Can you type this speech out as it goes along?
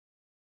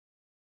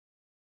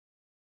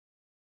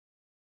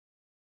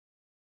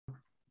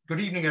Good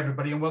evening,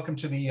 everybody, and welcome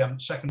to the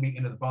second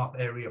meeting of the Bath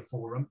Area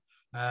Forum.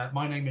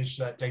 My name is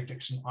Dave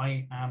Dixon.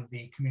 I am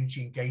the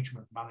Community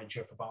Engagement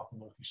Manager for Bath and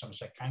North East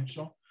Somerset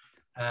Council.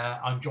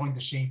 I'm joined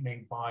this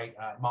evening by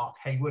Mark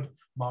Hayward.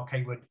 Mark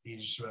Hayward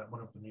is one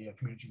of the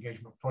Community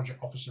Engagement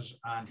Project Officers,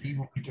 and he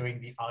will be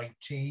doing the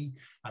IT,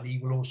 and he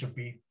will also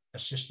be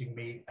assisting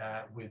me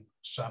with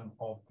some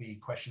of the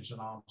questions and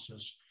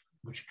answers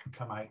which can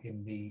come out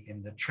in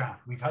the chat.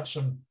 We've had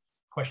some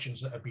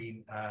questions that have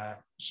been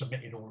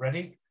submitted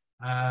already.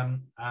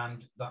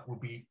 And that will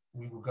be,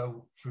 we will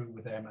go through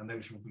with them, and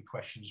those will be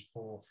questions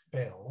for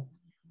Phil.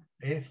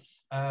 If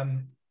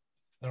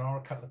there are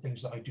a couple of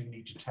things that I do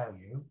need to tell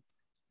you.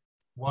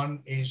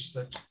 One is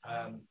that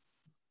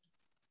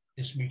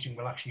this meeting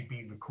will actually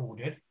be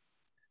recorded.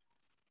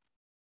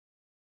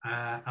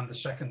 And the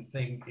second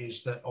thing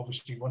is that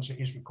obviously once it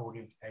is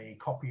recorded, a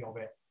copy of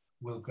it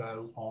will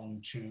go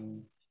on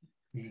to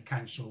the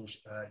council's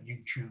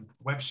YouTube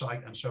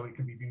website, and so it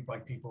can be viewed by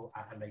people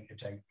at a later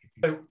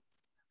date.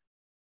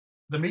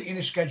 The meeting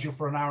is scheduled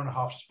for an hour and a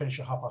half to finish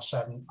at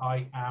 7:30.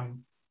 I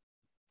am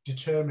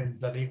determined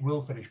that it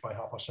will finish by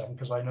 7:30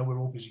 because I know we're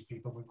all busy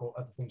people. We've got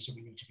other things that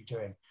we need to be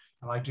doing.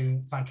 And I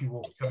do thank you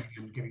all for coming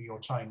and giving your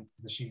time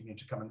this evening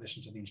to come and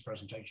listen to these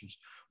presentations.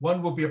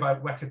 One will be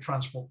about WECA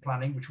transport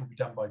planning, which will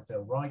be done by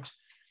Phil Wright.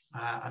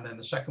 And then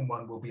the second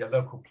one will be a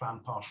local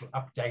plan partial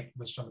update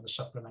with some of the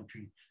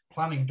supplementary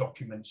planning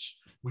documents,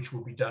 which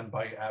will be done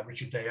by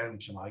Richard Dayon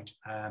tonight.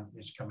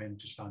 Is come in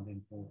to stand in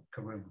for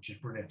Karun, which is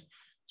brilliant.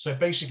 So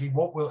basically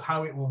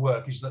how it will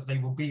work is that they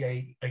will be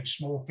a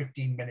small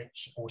 15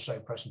 minutes or so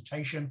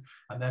presentation,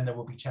 and then there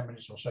will be 10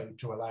 minutes or so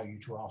to allow you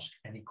to ask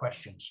any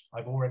questions.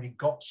 I've already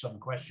got some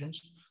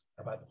questions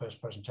about the first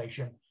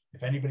presentation.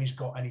 If anybody's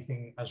got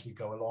anything as we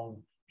go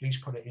along, please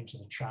put it into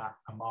the chat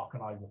and Mark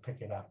and I will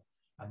pick it up,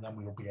 and then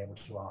we will be able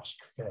to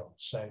ask Phil.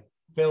 So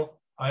Phil,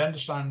 I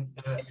understand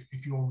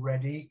if you're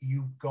ready,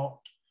 you've got...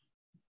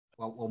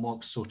 Well,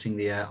 Mark's sorting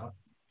the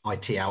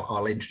IT out,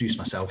 I'll introduce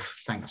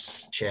myself.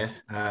 Thanks, Chair.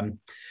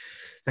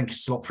 Thank you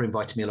a lot for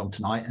inviting me along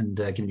tonight and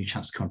giving me a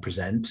chance to come and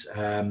present.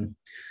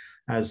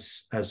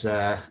 As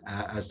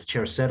the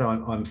Chair has said,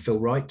 I'm Phil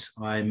Wright.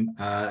 I'm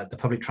the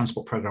Public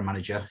Transport Programme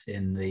Manager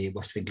in the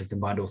West of England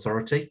Combined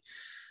Authority.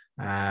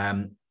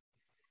 I'm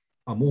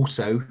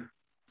also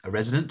a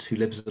resident who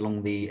lives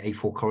along the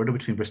A4 corridor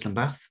between Bristol and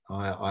Bath.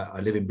 I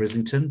live in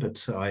Brislington,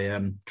 but I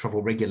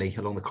travel regularly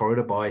along the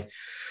corridor by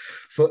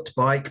foot,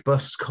 bike,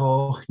 bus,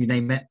 car, you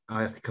name it.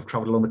 I think I've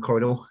travelled along the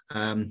corridor.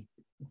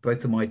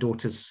 Both of my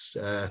daughters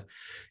go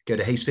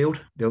to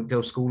Hayesfield,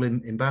 girls' school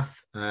in Bath.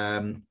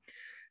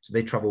 So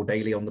they travel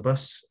daily on the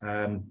bus.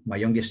 My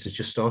youngest has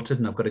just started,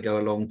 and I've got to go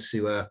along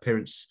to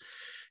parents'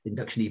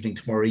 induction evening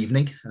tomorrow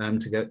evening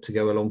to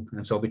go along.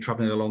 And so I'll be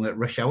travelling along at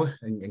rush hour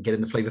and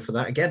getting the flavour for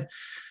that again.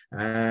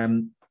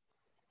 I'm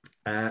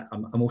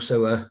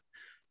also a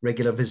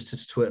regular visitor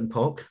to Twerton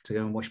Park to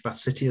go and watch Bath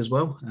City as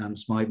well.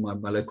 It's my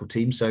local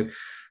team. So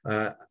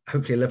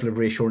hopefully a level of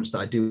reassurance that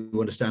I do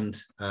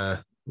understand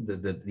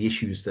the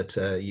issues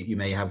that you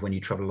may have when you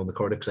travel along the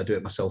corridor, because I do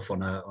it myself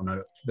on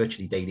a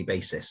virtually daily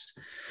basis.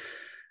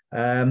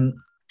 If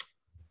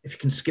you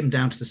can skim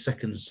down to the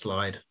second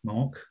slide,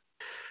 Mark.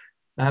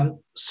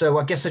 So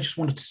I guess I just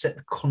wanted to set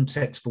the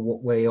context for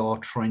what we are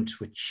trying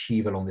to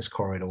achieve along this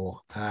corridor.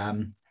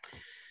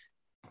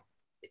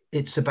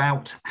 It's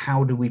about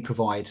how do we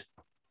provide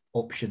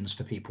options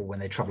for people when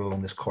they travel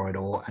along this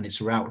corridor, and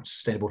it's around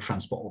sustainable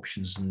transport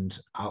options, and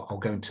I'll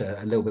go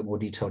into a little bit more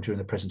detail during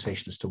the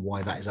presentation as to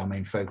why that is our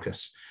main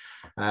focus.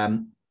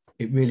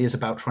 It really is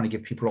about trying to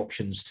give people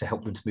options to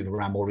help them to move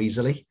around more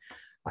easily.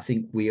 I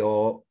think we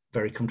are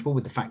very comfortable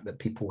with the fact that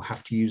people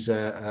have to use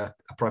a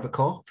private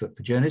car for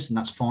journeys, and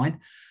that's fine,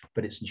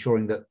 but it's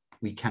ensuring that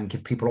we can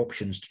give people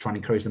options to try and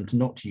encourage them to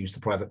not to use the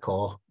private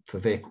car for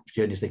vehicle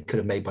journeys they could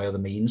have made by other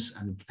means,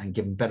 and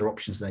give them better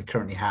options than they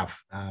currently have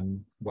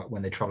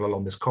when they travel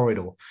along this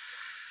corridor.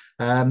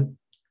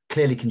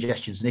 Clearly,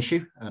 congestion is an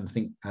issue, and I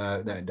think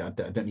I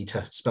don't need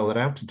to spell that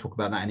out and talk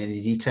about that in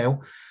any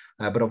detail,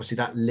 but obviously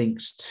that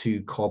links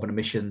to carbon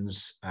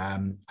emissions,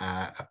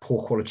 a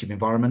poor quality of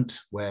environment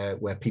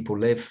where people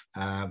live,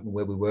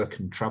 where we work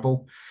and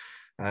travel.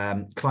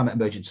 Climate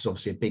emergency is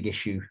obviously a big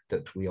issue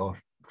that we are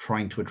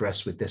trying to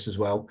address with this as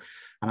well.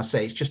 And I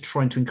say it's just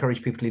trying to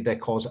encourage people to leave their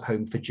cars at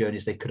home for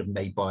journeys they could have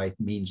made by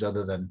means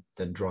other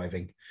than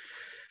driving.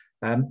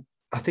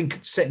 I think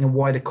setting a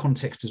wider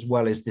context as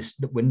well is this,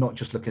 that we're not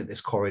just looking at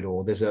this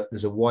corridor.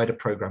 There's a wider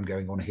programme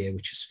going on here,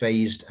 which is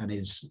phased and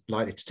is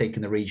likely to take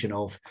in the region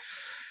of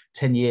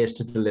 10 years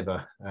to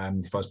deliver,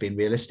 if I was being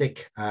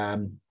realistic.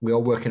 We are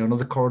working on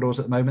other corridors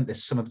at the moment.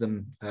 There's some of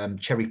them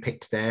cherry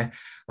picked there.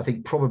 I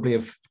think probably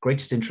of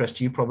greatest interest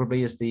to you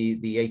probably is the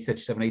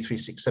A37,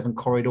 A367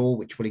 corridor,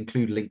 which will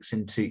include links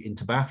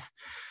into Bath.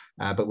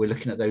 But we're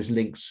looking at those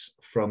links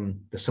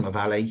from the Summer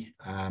Valley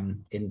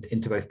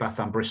into both Bath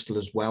and Bristol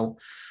as well.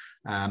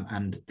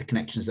 And the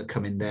connections that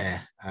come in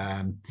there.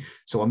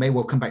 So I may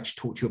well come back to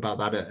talk to you about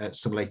that at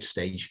some later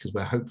stage, because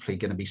we're hopefully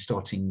going to be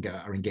starting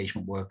our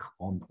engagement work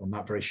on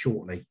that very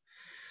shortly.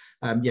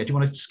 Yeah, do you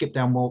want to skip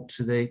down more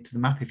to the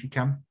map if you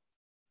can?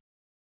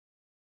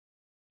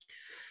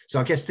 So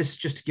I guess this is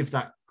just to give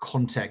that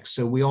context.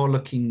 So we are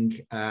looking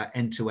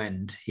end to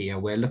end here.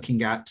 We're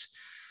looking at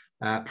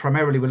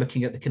primarily we're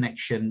looking at the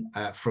connection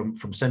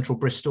from central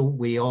Bristol.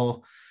 We are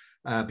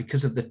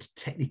because of the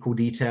technical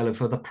detail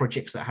of other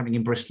projects that are happening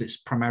in Bristol, it's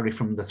primarily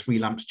from the Three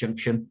Lamps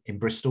junction in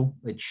Bristol,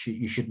 which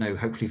you should know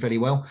hopefully very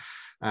well,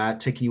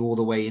 taking you all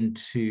the way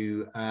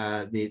into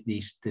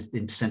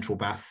into Central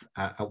Bath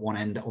at one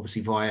end,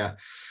 obviously via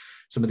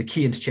some of the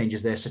key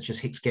interchanges there, such as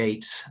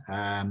Hicksgate,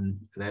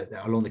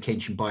 along the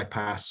Keynsham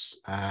bypass,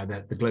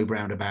 the Globe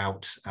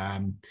roundabout,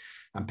 and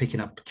picking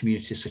up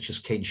communities such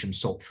as Keynsham,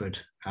 Salford,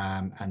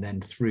 and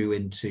then through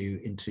into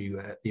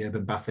the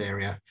urban Bath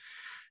area.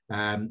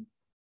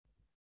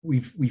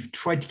 We've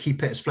tried to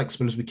keep it as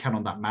flexible as we can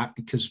on that map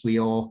because we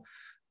are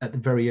at the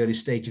very early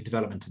stage of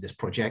development of this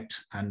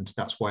project, and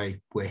that's why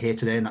we're here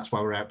today, and that's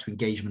why we're out to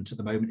engagement at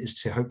the moment, is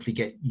to hopefully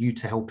get you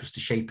to help us to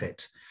shape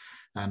it.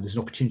 There's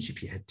an opportunity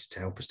for you to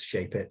help us to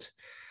shape it.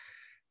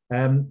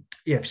 Yeah,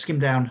 if you skim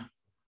down,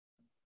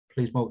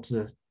 please, Mark, to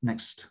the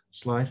next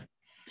slide.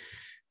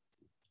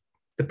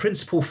 The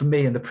principle for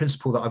me, and the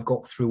principle that I've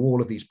got through all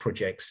of these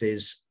projects,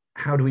 is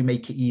how do we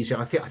make it easier?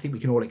 I think we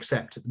can all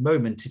accept at the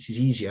moment it is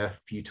easier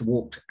for you to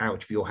walk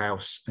out of your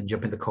house and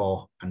jump in the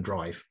car and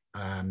drive.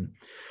 And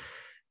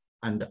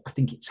I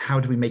think it's how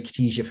do we make it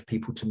easier for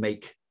people to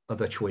make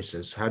other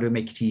choices? How do we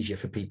make it easier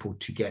for people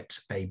to get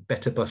a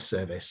better bus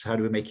service? How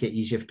do we make it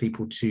easier for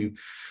people to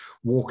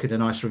walk in a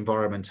nicer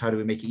environment? How do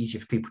we make it easier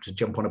for people to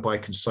jump on a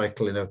bike and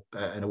cycle in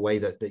a way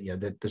that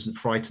that doesn't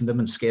frighten them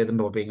and scare them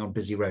by being on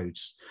busy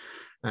roads?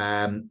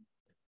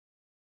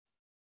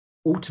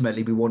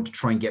 Ultimately, we want to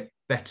try and get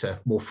better,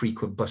 more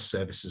frequent bus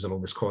services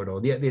along this corridor.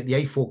 The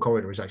A4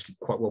 corridor is actually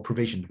quite well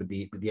provisioned with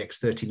the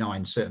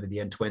X39, certainly the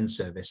end-to-end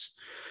service,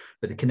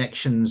 but the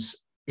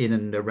connections in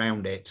and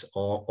around it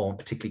aren't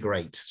particularly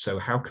great. So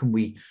how can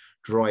we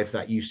drive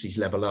that usage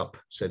level up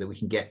so that we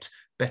can get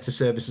better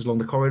services along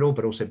the corridor,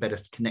 but also better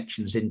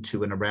connections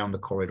into and around the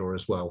corridor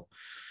as well?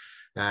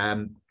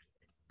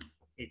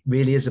 It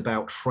really is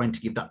about trying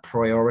to give that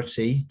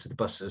priority to the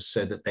buses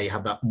so that they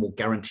have that more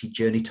guaranteed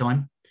journey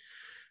time.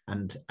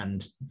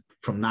 And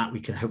from that, we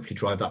can hopefully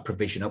drive that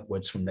provision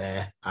upwards from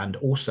there, and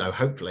also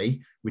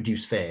hopefully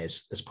reduce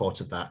fares as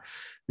part of that.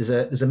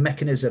 There's a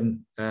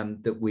mechanism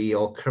that we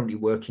are currently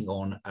working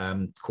on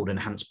called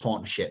enhanced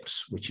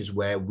partnerships, which is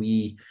where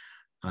we,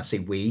 and I say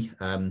we,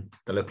 the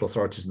local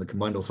authorities and the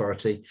combined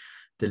authority,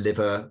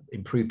 deliver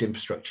improved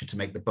infrastructure to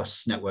make the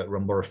bus network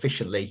run more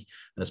efficiently.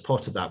 And as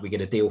part of that, we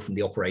get a deal from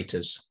the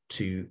operators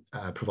to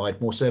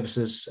provide more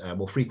services,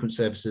 more frequent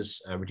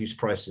services, reduce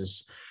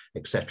prices,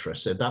 etc.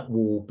 So that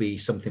will be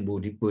something we'll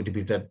be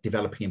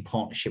developing in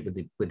partnership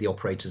with the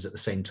operators at the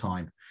same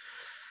time.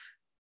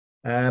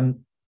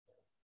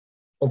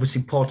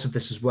 Obviously, part of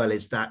this as well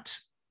is that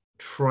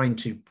trying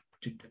to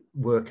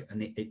work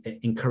and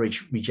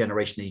encourage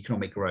regeneration and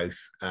economic growth.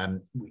 I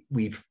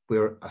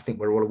think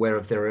we're all aware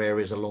of there are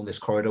areas along this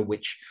corridor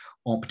which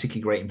aren't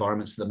particularly great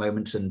environments at the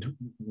moment, and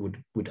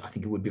I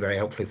think it would be very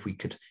helpful if we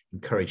could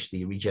encourage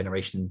the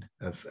regeneration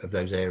of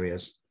those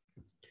areas.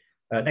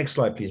 Next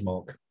slide, please,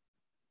 Mark.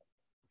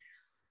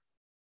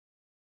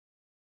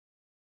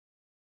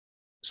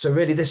 So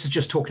really, this is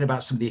just talking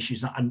about some of the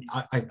issues.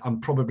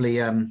 I'm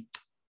probably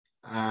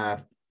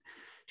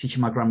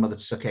teaching my grandmother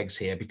to suck eggs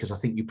here, because I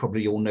think you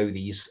probably all know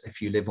these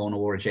if you live on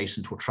or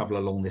adjacent or travel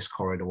along this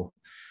corridor.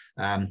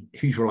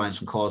 Huge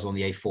reliance on cars on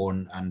the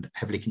A4 and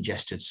heavily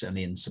congested,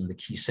 certainly in some of the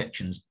key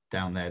sections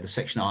down there. The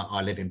section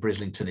I live in,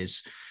 Brislington,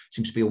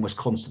 seems to be almost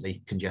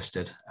constantly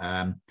congested.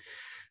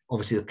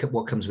 Obviously,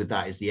 what comes with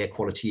that is the air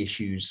quality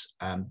issues.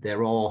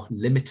 There are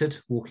limited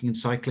walking and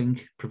cycling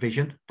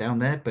provision down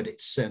there, but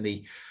it's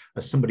certainly,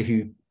 as somebody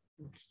who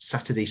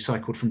Saturday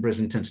cycled from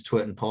Brislington to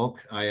Twerton Park,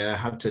 I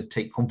had to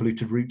take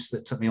convoluted routes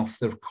that took me off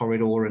the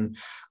corridor and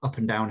up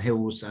and down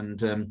hills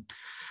and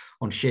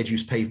on shared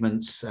use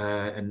pavements,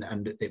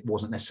 and it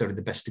wasn't necessarily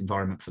the best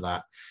environment for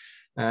that.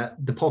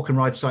 The park and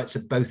ride sites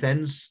at both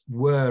ends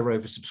were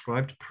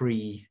oversubscribed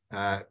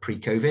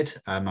pre-COVID.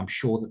 I'm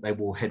sure that they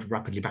will head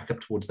rapidly back up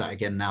towards that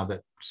again now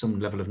that some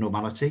level of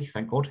normality,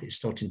 thank God, is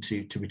starting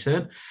to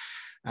return.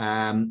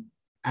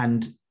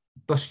 And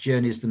bus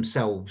journeys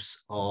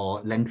themselves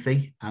are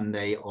lengthy, and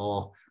they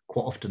are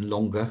quite often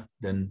longer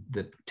than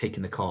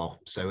taking the car.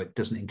 So it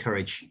doesn't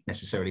encourage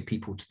necessarily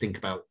people to think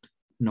about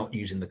not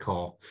using the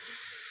car.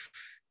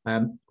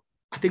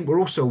 I think we're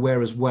also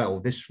aware as well,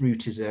 this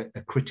route is a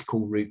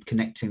critical route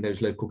connecting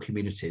those local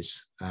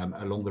communities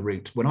along the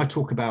route. When I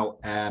talk about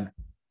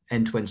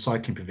end-to-end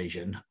cycling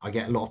provision, I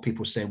get a lot of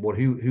people saying, well,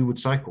 who would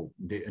cycle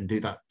and do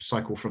that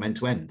cycle from end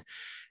to end?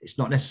 It's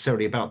not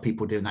necessarily about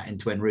people doing that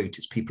end-to-end route.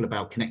 It's people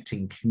about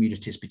connecting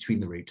communities between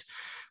the route.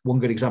 One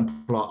good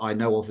example I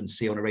know of and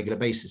see on a regular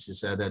basis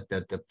is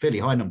the fairly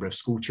high number of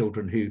school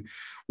children who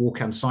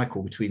walk and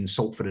cycle between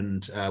Salford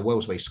and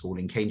Wellsway School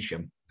in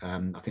Keynsham. I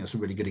think that's a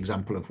really good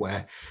example of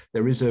where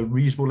there is a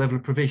reasonable level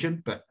of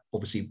provision, but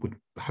obviously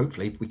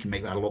hopefully we can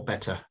make that a lot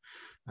better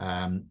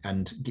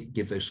and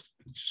give those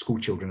school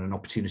children an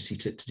opportunity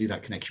to do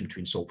that connection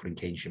between Salford and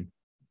Keynsham.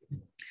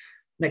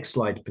 Next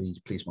slide,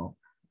 please, Mark.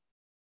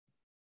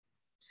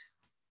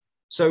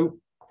 So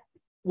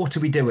what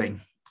are we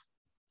doing?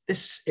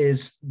 This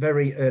is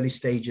very early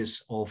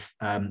stages of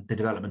the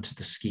development of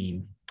the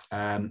scheme.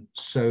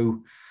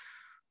 So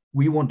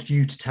we want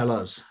you to tell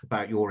us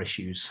about your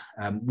issues.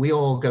 We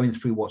are going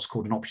through what's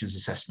called an options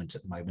assessment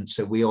at the moment.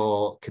 So we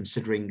are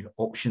considering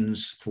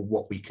options for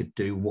what we could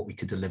do, what we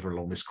could deliver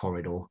along this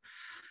corridor.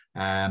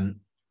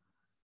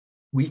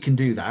 We can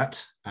do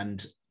that,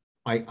 and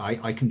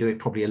I can do it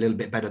probably a little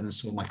bit better than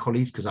some of my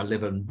colleagues because I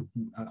live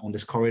on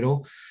this corridor.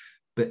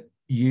 But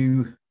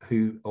you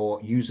who are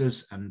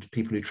users and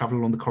people who travel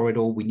along the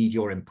corridor, we need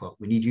your input.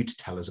 We need you to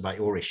tell us about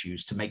your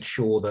issues to make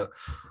sure that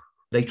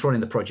later on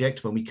in the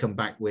project, when we come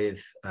back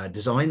with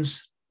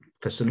designs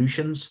for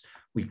solutions,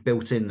 we've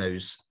built in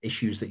those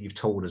issues that you've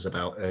told us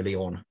about early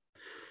on.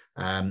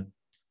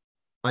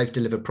 I've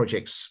delivered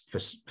projects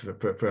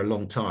for a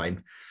long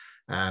time.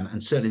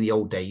 And certainly in the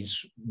old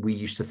days, we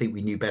used to think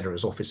we knew better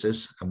as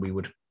officers, and we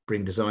would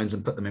bring designs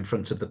and put them in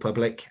front of the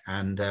public,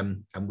 and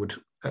would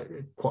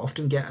quite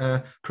often get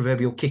a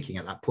proverbial kicking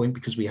at that point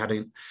because we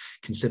hadn't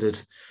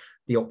considered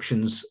the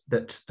options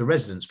that the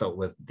residents felt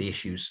were the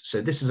issues.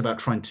 So this is about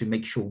trying to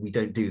make sure we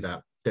don't do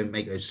that, don't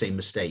make those same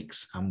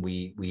mistakes, and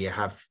we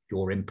have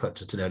your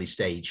input at an early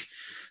stage.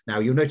 Now,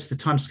 you'll notice the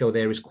timescale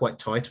there is quite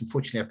tight.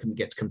 Unfortunately, I couldn't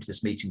get to come to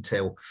this meeting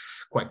till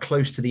quite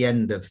close to the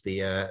end of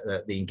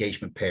the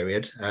engagement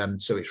period.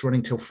 So it's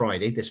running till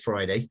Friday, this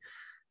Friday.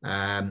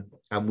 And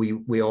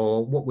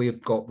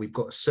we've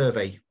got a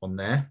survey on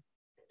there.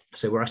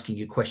 So we're asking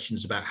you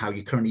questions about how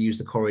you currently use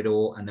the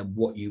corridor and then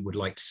what you would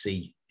like to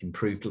see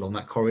improved along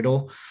that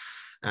corridor.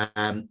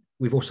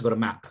 We've also got a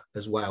map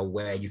as well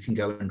where you can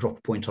go and drop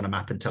a point on a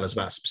map and tell us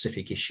about a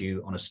specific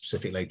issue on a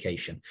specific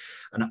location.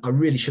 And I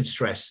really should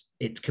stress,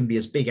 it can be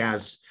as big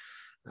as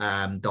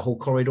the whole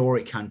corridor.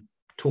 It can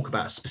talk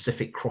about a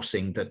specific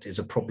crossing that is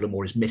a problem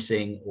or is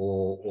missing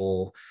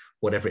or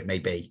whatever it may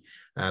be.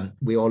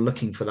 We are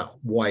looking for that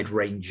wide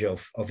range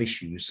of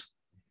issues.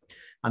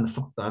 And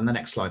the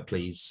next slide,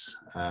 please,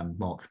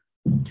 Mark.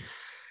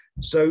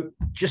 So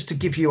just to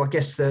give you, I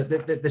guess,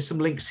 there's some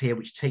links here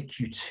which take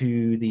you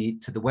to the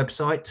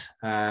website.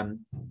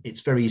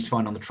 It's very easy to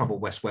find on the Travel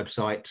West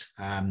website,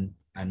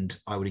 and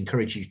I would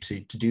encourage you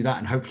to do that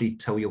and hopefully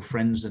tell your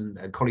friends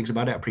and colleagues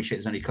about it. I appreciate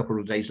there's only a couple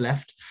of days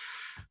left,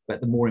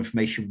 but the more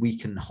information we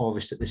can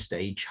harvest at this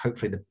stage,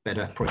 hopefully the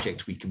better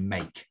project we can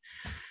make.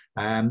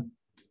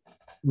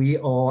 We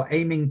are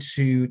aiming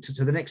to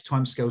the next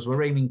timescales.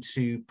 We're aiming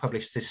to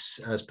publish this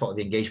as part of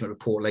the engagement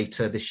report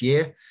later this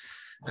year.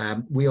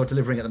 We are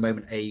delivering at the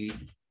moment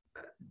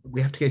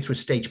we have to go through a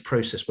stage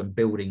process when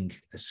building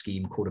a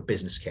scheme called a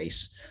business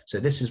case. So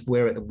this is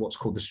where at what's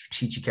called the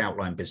strategic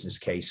outline business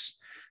case.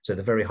 So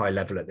the very high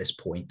level at this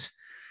point.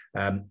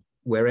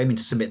 We're aiming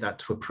to submit that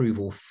to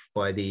approval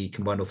by the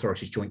Combined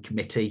Authorities Joint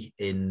Committee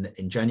in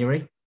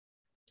January.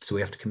 So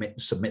we have to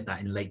submit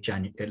that in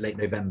late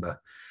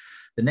November.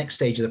 The next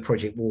stage of the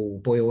project will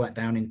boil that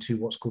down into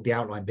what's called the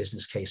outline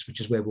business case,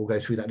 which is where we'll go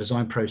through that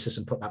design process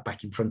and put that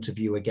back in front of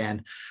you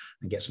again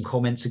and get some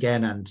comments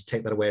again and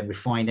take that away and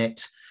refine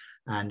it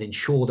and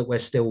ensure that we're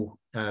still,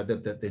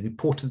 the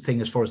important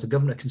thing as far as the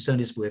government are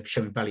concerned is we're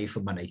showing value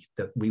for money,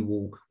 that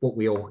what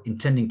we are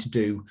intending to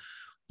do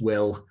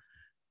will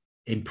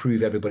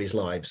improve everybody's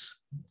lives,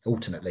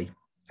 ultimately.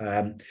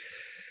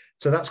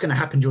 So that's going to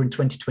happen during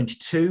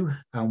 2022,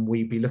 and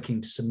we'll be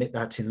looking to submit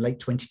that in late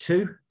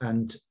 22,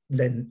 and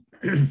then,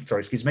 sorry,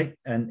 excuse me,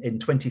 and in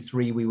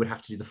 23 we would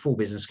have to do the full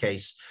business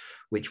case,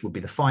 which would be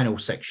the final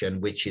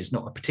section, which is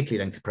not a particularly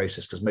lengthy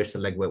process because most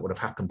of the legwork would have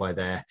happened by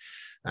there,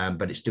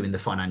 but it's doing the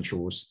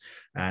financials,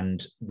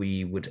 and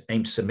we would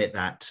aim to submit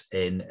that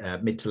in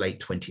mid to late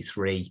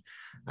 23.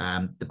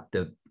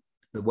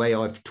 The way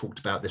I've talked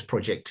about this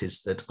project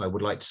is that I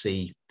would like to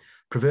see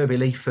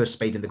proverbially first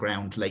spade in the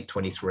ground late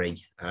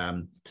 23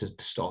 to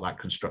start that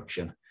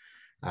construction.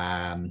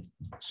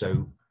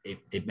 So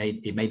it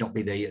may not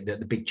be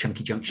the big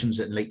chunky junctions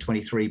in late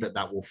 23, but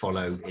that will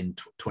follow in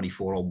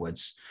 24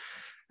 onwards.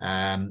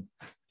 I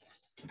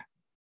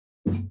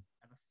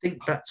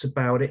think that's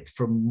about it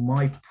from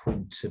my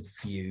point of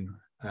view.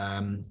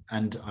 And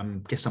I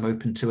guess I'm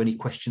open to any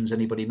questions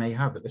anybody may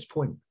have at this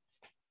point.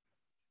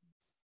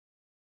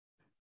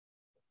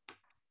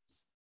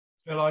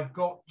 Phil, I've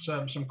got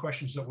some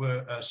questions that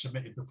were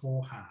submitted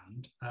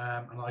beforehand,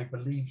 and I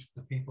believe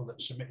the people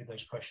that submitted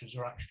those questions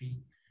are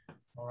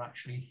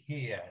actually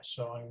here.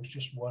 So I was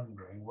just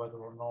wondering whether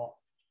or not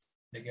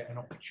they get an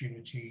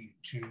opportunity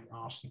to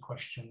ask the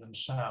question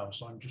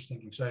themselves. I'm just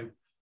thinking. So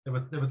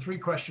there were three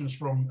questions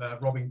from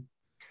Robin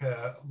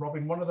Kerr.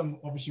 Robin, one of them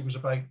obviously was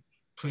about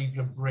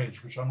Cleveland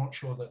Bridge, which I'm not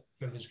sure that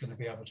Phil is going to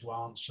be able to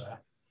answer.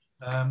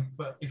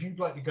 But if you'd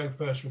like to go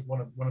first with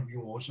one of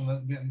yours,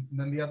 and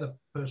then the other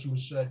person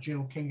was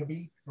Jill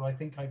Kingerby, who I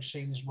think I've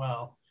seen as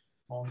well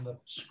on the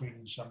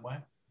screen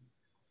somewhere.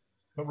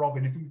 But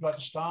Robin, if you'd like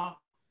to start.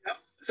 Yeah,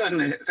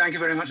 certainly. Thank you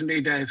very much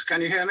indeed, Dave.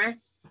 Can you hear me?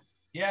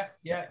 Yeah,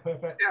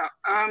 perfect.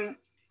 Yeah.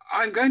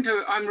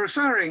 I'm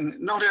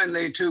referring not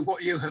only to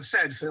what you have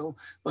said, Phil,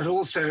 but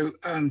also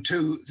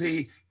to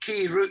the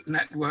key route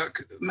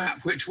network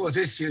map, which was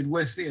issued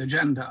with the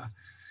agenda.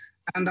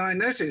 And I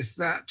noticed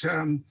that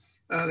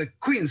the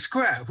Queen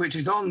Square, which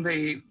is on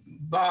the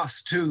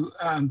Bath to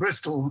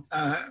Bristol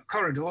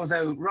corridor,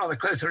 though rather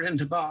closer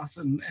into Bath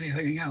than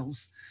anything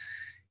else,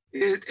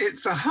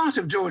 it's the heart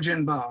of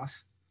Georgian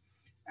Bath,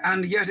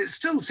 and yet it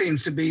still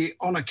seems to be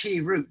on a key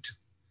route.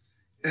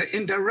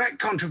 In direct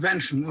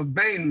contravention of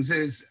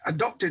Baines's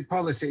adopted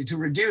policy to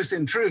reduce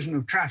intrusion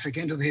of traffic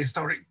into the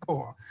historic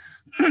core.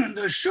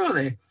 Though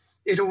surely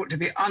it ought to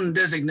be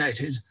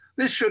undesignated.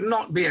 This should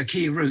not be a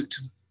key route.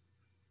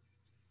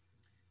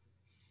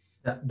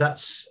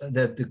 That's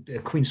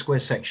the Queen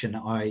Square section.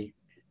 I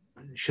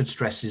should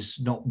stress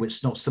it's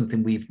not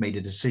something we've made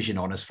a decision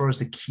on. As far as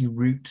the key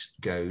route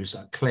goes,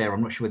 Claire,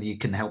 I'm not sure whether you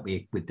can help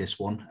me with this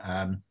one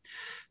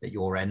at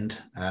your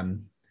end.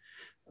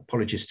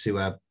 Apologies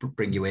to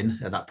bring you in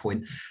at that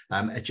point.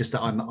 It's just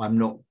that I'm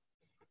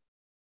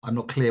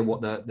not clear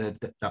what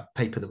that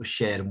paper that was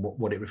shared and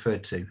what it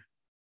referred to.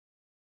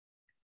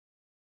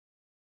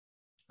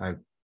 I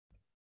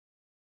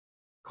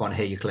can't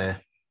hear you,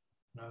 Claire.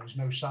 No, there's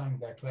no sound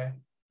there, Claire.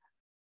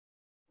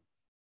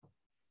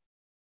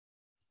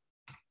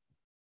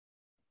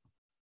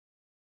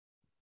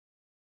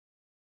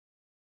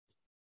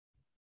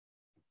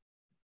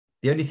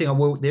 The only thing I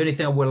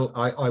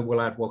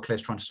will add while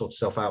Claire's trying to sort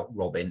herself out,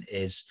 Robin,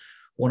 is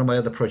one of my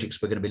other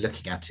projects we're going to be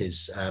looking at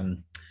is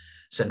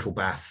Central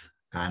Bath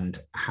and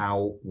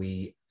how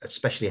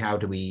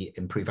do we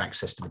improve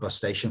access to the bus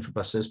station for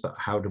buses, but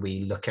how do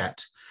we look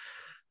at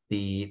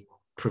the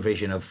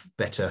provision of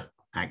better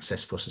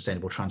access for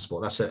sustainable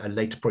transport. That's a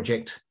later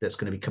project that's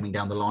going to be coming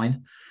down the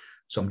line.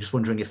 So I'm just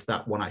wondering if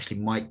that one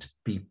actually might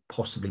be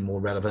possibly more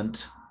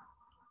relevant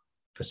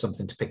for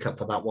something to pick up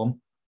for that one.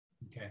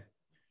 Okay.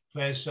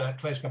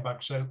 Claire's come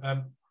back. So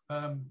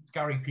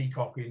Gary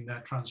Peacock in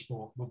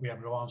transport will be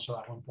able to answer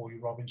that one for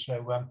you, Robin.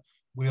 So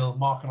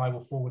Mark and I will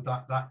forward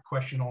that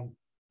question on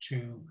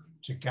to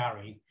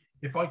Gary.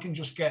 If I can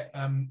just get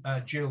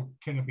Jill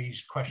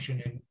Kingerby's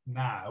question in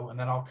now, and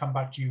then I'll come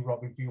back to you,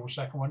 Robin, for your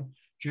second one.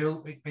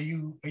 Jill, are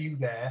you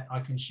there? I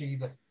can see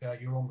that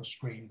you're on the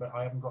screen, but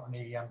I haven't got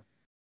any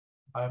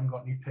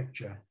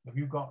picture. Have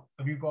you got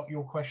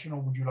your question,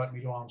 or would you like me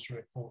to answer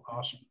it for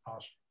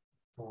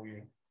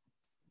you?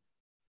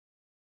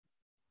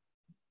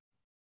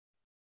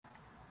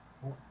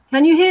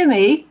 Can you hear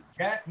me?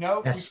 Yeah,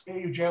 no, yes. We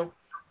hear you, Jill.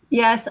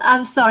 Yes,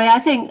 I'm sorry. I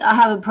think I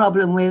have a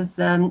problem with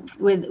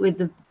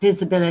the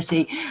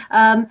visibility.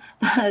 No,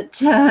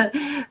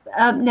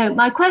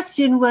 my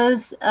question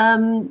was,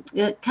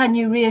 can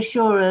you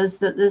reassure us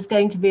that there's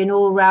going to be an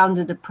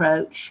all-rounded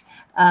approach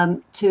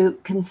to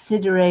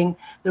considering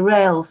the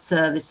rail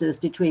services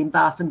between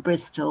Bath and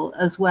Bristol,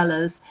 as well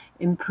as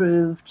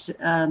improved,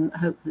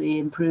 hopefully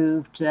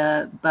improved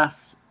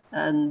bus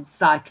and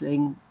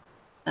cycling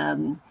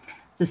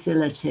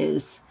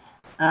facilities?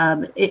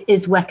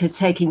 Is WECA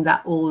taking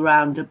that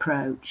all-round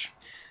approach?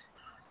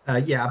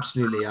 Yeah,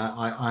 absolutely.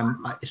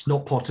 It's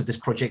not part of this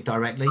project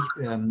directly.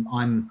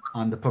 I'm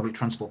the public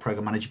transport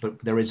program manager,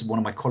 but there is one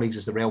of my colleagues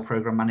is the rail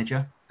program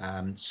manager.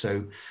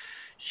 So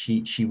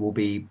she will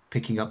be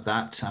picking up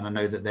that, and I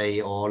know that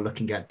they are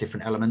looking at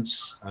different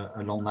elements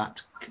along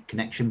that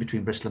connection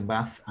between Bristol and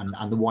Bath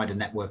and the wider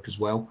network as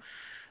well.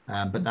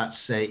 But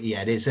that's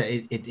yeah,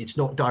 it's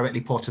not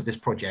directly part of this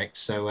project,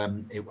 so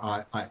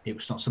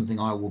it's not something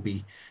I will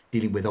be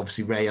dealing with.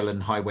 Obviously, rail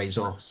and highways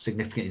are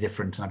significantly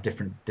different and have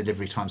different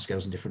delivery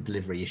timescales and different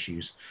delivery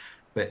issues.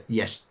 But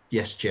yes,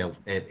 Jill,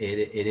 it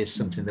is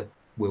something that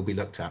will be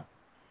looked at.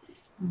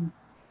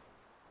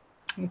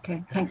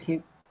 Okay, thank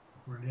you.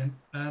 Brilliant.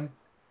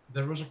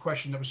 There was a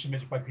question that was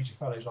submitted by Peter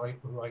Fellows,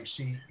 who I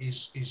see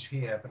is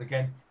here. But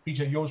again,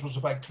 Peter, yours was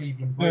about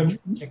Cleveland Bridge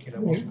in particular,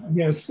 wasn't it?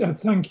 Yes,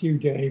 thank you,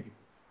 Dave.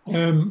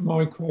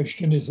 My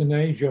question is an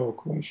age-old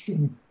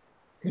question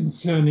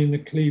concerning the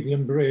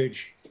Cleveland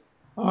Bridge.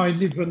 I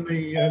live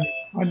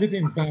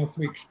in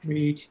Bathwick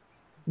Street,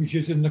 which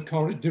is in the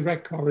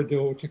direct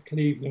corridor to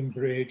Cleveland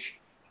Bridge,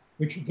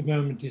 which at the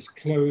moment is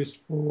closed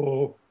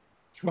for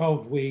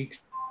 12 weeks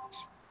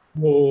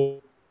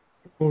for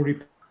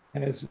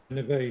repairs and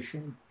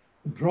renovation.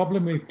 The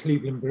problem with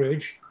Cleveland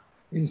Bridge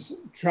is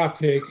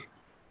traffic,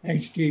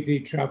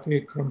 HGV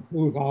traffic from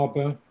Poole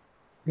Harbour,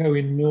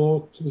 going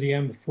north to the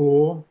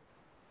M4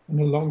 and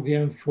along the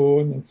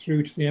M4 and then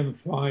through to the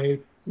M5,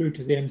 through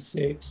to the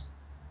M6,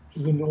 to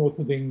the north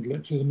of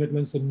England, to the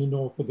Midlands and the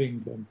north of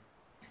England.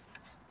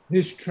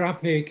 This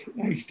traffic,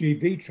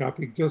 HGV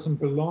traffic, doesn't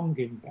belong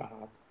in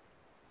Bath,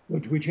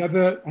 but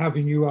whichever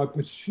avenue I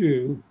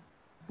pursue,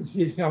 as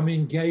if I'm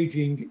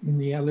engaging in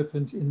the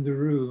elephant in the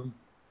room,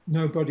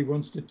 nobody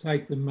wants to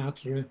take the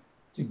matter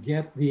to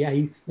get the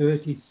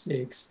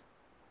A36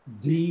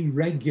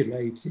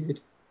 deregulated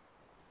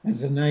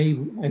as an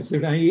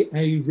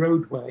A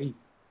roadway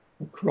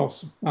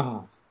across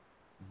Bath.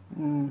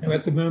 Now,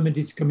 at the moment,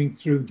 it's coming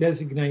through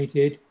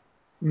designated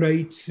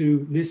Grade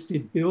 2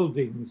 listed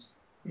buildings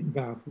in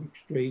Bathwick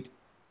Street,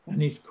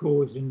 and is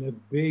causing a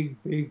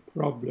big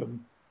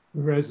problem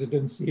the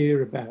residents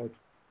hear about.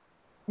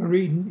 I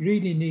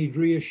really need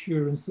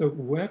reassurance that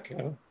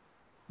WECA,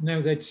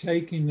 now they're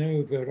taking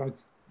over, I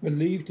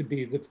believe to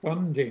be the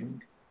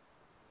funding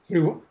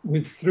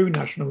through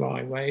National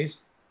Highways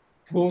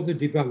for the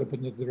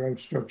development of the road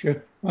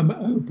structure. I'm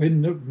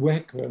hoping that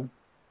WECA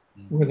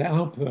will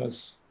help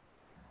us.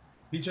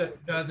 Peter,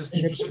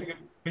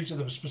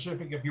 the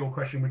specific of your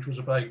question, which was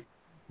about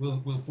will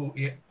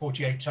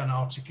 48-ton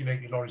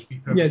articulated lorries be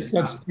permitted? Yes,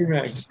 that's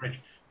correct.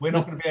 We're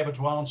not going to be able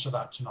to answer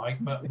that tonight,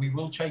 but we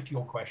will take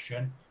your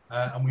question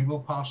and we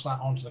will pass that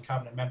on to the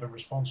cabinet member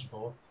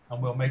responsible,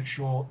 and we'll make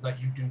sure that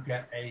you do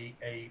get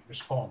a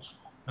response.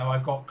 Now,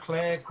 I've got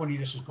Claire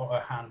Cornelius has got her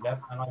hand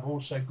up, and I've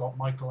also got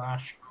Michael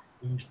Ash,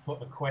 who's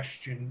put a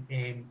question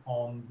in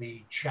on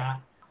the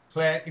chat.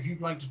 Claire, if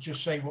you'd like to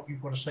just say what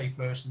you've got to say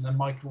first, and then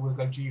Michael will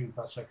go to you, if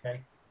that's okay.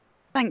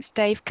 Thanks,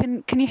 Dave.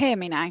 Can you hear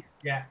me now?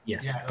 Yeah.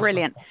 Yes. Yeah,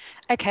 brilliant.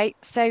 Okay,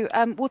 so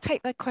we'll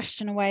take the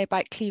question away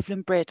about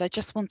Cleveland Bridge. I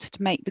just wanted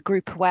to make the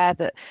group aware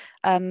that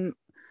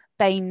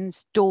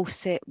Baines,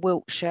 Dorset,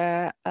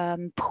 Wiltshire,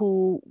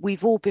 Poole,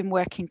 we've all been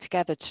working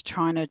together to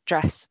try and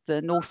address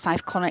the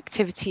north-south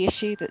connectivity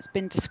issue that's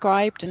been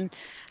described and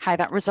how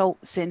that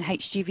results in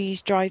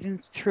HGVs driving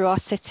through our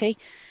city.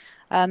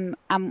 And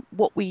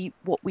what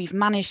we've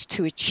managed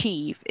to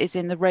achieve is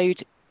in the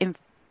road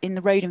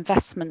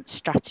investment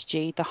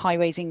strategy, the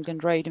Highways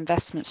England road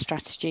investment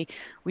strategy,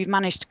 we've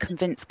managed to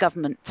convince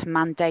government to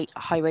mandate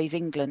Highways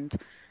England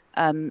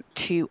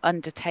to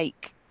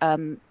undertake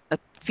a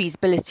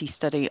feasibility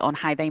study on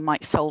how they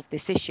might solve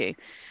this issue,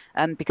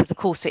 because of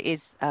course it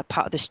is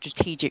part of the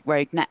strategic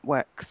road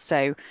network,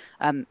 so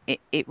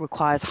it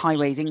requires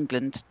Highways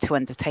England to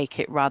undertake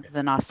it rather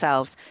than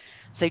ourselves.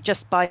 So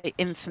just by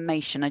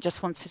information, I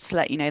just wanted to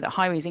let you know that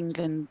Highways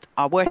England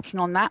are working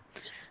on that.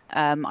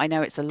 I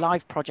know it's a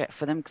live project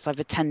for them because I've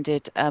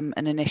attended an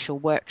initial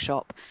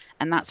workshop,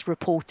 and that's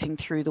reporting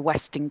through the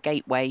Western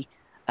Gateway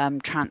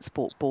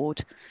Transport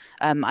Board.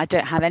 I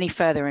don't have any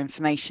further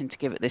information to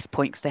give at this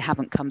point because they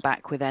haven't come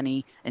back with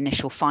any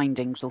initial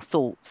findings or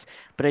thoughts,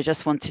 but I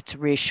just wanted to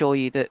reassure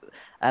you that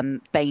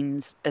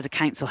Baines as a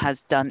council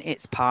has done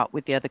its part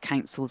with the other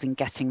councils in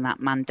getting that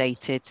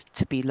mandated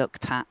to be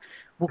looked at.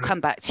 We'll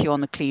come back to you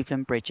on the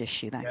Cleveland Bridge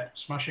issue then. Yeah,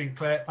 smashing,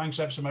 Claire. Thanks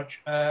ever so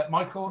much.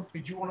 Michael,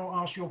 did you want to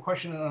ask your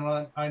question?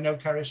 And I know,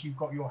 Caris, you've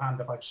got your hand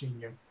up. I've seen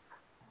you.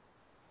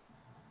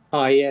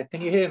 Hi, yeah.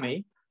 Can you hear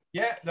me?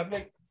 Yeah,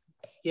 lovely.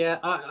 Yeah,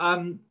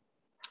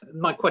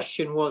 my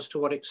question was to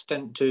what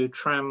extent do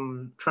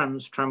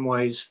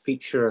tramways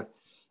feature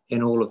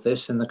in all of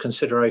this and the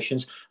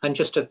considerations? And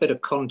just a bit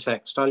of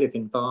context, I live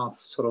in Bath,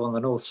 sort of on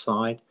the north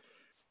side.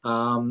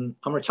 I'm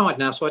retired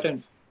now, so I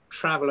don't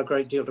travel a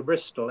great deal to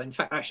Bristol. In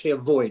fact, actually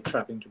avoid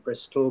traveling to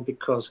Bristol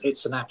because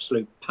it's an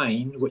absolute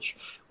pain,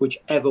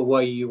 whichever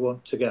way you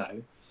want to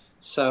go.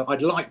 So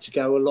I'd like to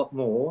go a lot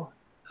more,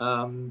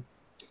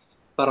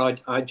 but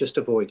I just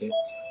avoid it.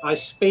 I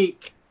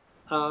speak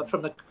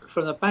from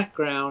the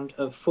background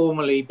of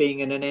formerly being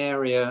in an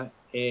area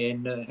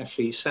in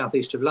actually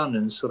southeast of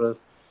London, sort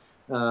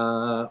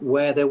of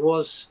where there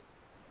was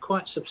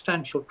quite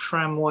substantial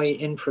tramway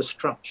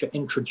infrastructure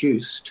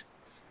introduced.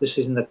 This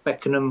is in the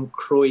Beckenham,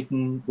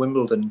 Croydon,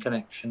 Wimbledon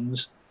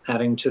connections,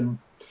 Addington,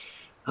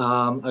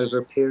 over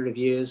a period of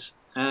years.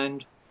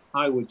 And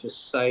I would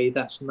just say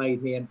that's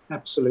made me an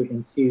absolute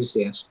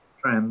enthusiast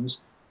of trams.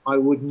 I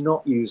would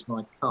not use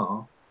my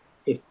car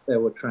if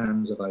there were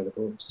trams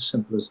available. It's as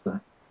simple as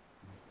that.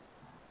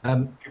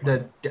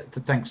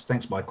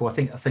 Thanks, Michael. I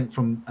think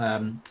from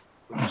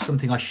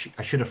something I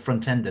should have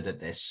front-ended at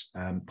this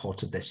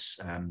part of this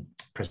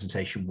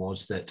presentation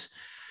was that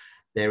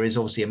there is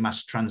obviously a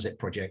mass transit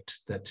project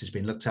that has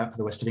been looked at for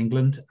the west of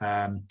England.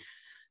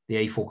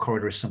 The A4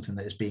 corridor is something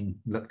that is being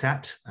looked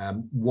at.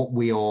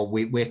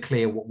 We're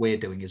clear what we're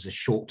doing is a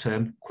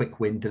short-term, quick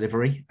win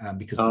delivery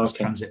because the mass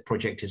transit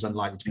project is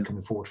unlikely to be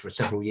coming forward for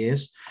several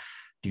years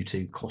due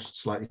to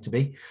costs likely to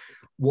be.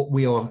 What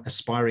we are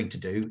aspiring to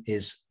do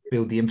is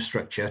build the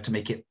infrastructure to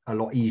make it a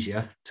lot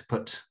easier to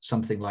put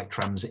something like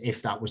trams,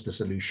 if that was the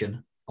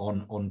solution,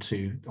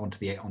 onto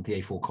the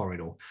A4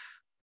 corridor.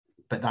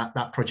 But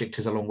that project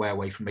is a long way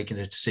away from making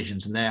those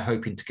decisions, and they're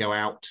hoping to go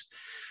out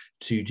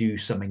to do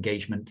some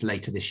engagement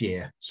later this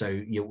year. So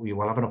you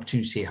will have an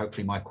opportunity,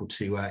 hopefully, Michael,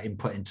 to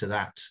input into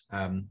that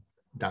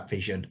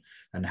vision,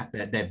 and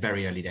they're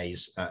very early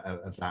days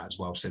of that as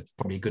well. So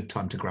probably a good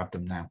time to grab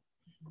them now.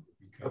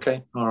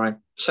 Okay, all right,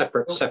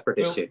 separate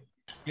issue.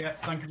 Yeah,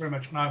 thank you very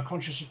much. Now I'm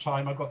conscious of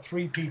time. I've got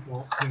 3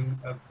 people who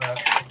have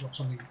got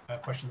something, a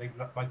question they'd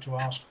like to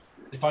ask.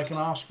 If I can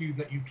ask you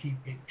that you keep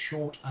it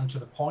short and to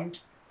the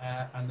point,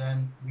 and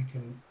then we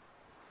can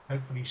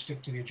hopefully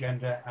stick to the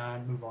agenda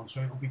and move on.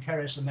 So it will be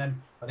Keris, and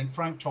then I think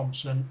Frank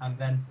Thompson, and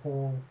then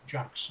Paul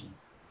Jackson.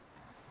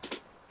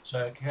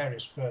 So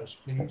Keris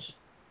first, please.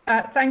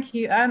 Thank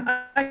you.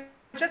 I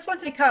just want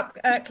to pick up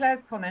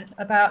Claire's comment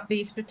about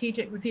the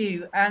strategic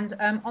review, and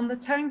on the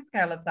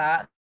timescale of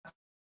that,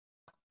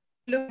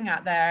 looking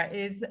at there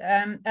is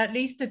at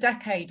least a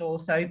decade or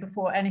so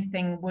before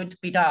anything would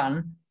be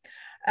done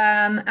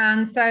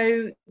And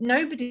so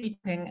nobody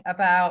thinking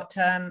about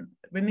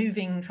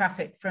removing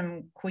traffic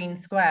from Queen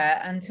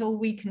Square until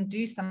we can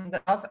do something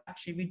that does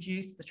actually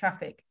reduce the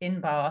traffic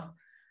in Bath.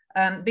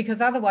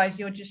 Because otherwise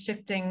you're just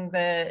shifting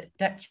the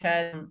deck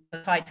chair, the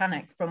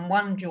Titanic, from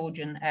one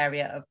Georgian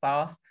area of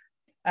Bath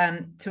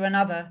to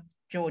another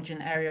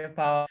Georgian area of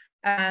Bath.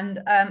 And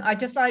I'd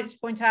just like to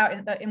point out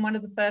in one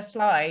of the first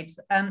slides,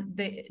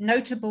 the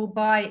notable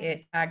by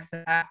it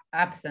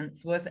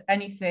absence was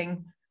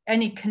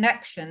any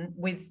connection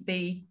with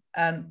the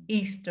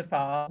east of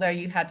Bath, though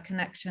you had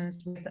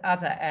connections with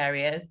other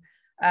areas.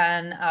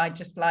 And I'd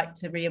just like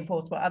to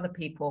reinforce what other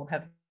people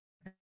have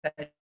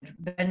said.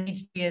 There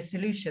needs to be a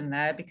solution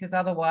there, because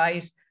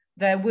otherwise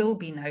there will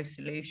be no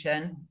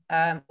solution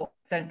for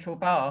central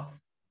Bath.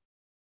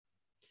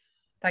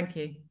 Thank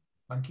you.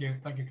 Thank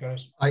you,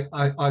 Chris.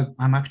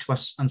 I'm happy to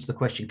answer the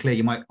question.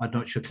 Claire, I'm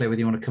not sure, Claire, whether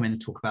you want to come in and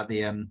talk about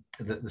the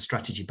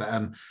strategy, but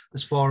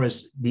as far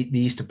as the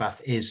East of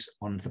Bath is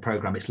on the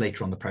programme, it's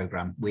later on the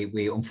programme.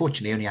 We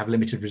unfortunately only have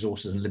limited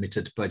resources and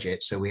limited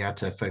budget, so we had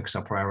to focus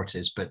our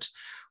priorities, but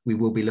we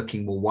will be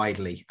looking more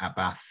widely at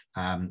Bath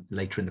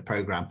later in the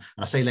programme.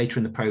 And I say later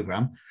in the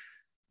programme,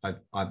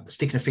 I'm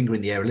sticking a finger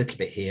in the air a little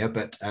bit here,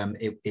 but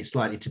it's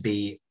likely to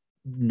be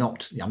I'm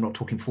not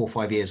talking 4 or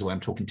 5 years away, I'm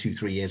talking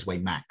 2-3 years away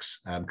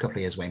max, a couple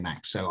of years away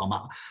max. So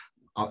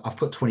I've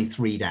put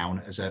 23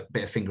 down as a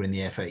bit of finger in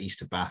the air for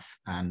East of Bath,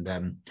 and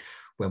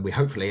when we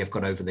hopefully have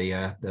got over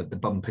the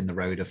bump in the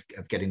road of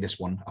getting this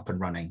one up and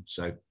running.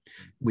 So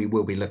we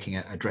will be looking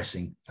at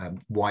addressing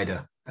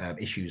wider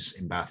issues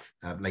in Bath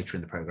later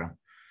in the programme.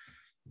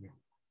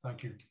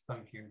 Thank you.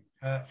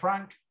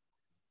 Frank?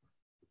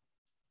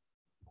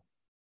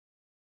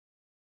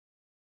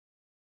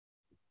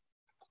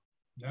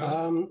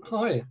 No.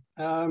 Hi.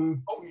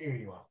 Oh, here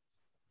you are.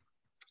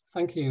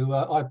 Thank you.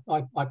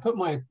 I put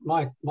my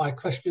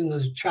question in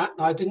the chat,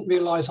 and I didn't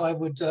realise I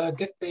would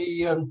get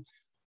the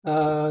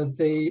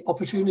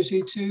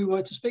opportunity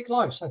to speak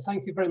live. So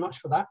thank you very much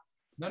for that.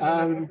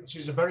 No. This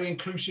is a very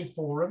inclusive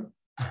forum.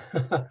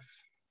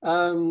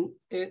 Phil,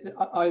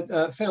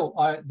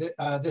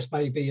 this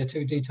may be a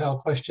too detailed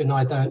question.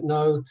 I don't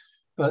know.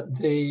 But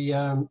the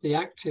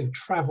active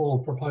travel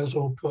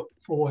proposal put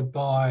forward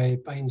by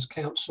Baines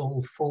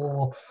Council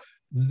for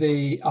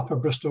the Upper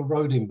Bristol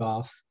Road in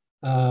Bath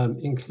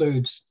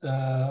includes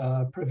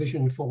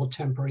provision for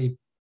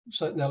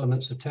certain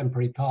elements of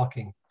temporary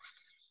parking.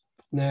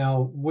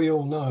 Now, we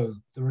all know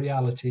the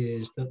reality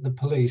is that the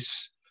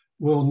police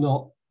will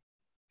not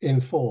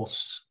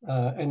enforce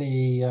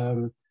any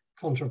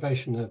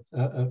contravention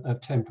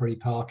of temporary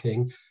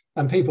parking.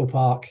 And people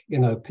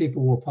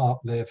will park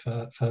there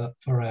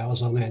for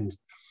hours on end.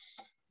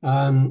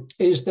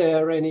 Is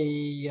there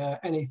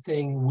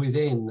anything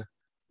within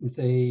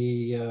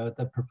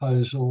the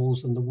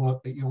proposals and the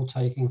work that you're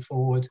taking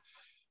forward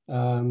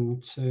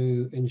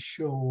to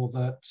ensure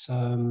that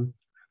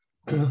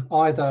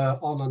either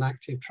on an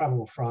active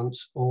travel front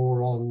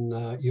or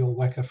on your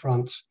WECA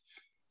front,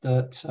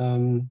 that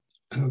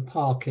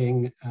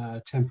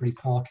temporary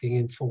parking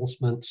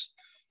enforcement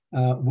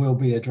will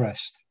be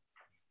addressed?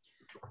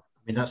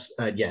 I mean, that's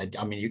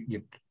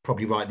you're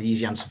probably right. The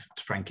easy answer,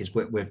 Frank, is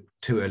we're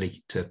too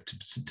early to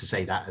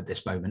say that at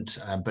this moment.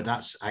 But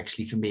that's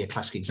actually, for me, a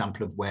classic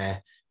example of where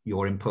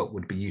your input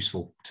would be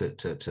useful.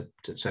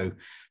 So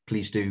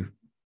please do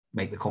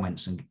make the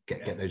comments and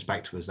get those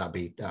back to us.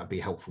 That'd be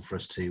helpful for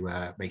us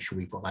to make sure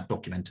we've got that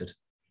documented.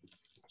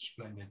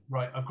 Splendid.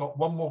 Right, I've got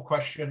one more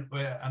question,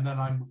 and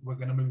then we're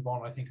going to move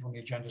on, I think, on the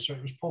agenda. So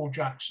it was Paul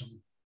Jackson.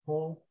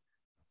 Paul.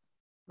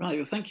 Right,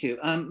 well, thank you.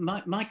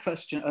 My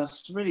question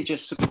is really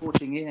just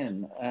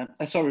supporting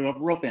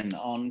Robin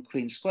on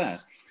Queen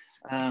Square.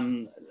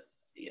 I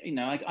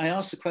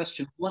asked the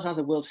question, what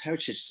other World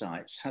Heritage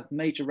sites have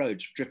major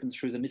roads driven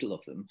through the middle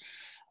of them?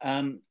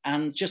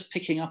 And just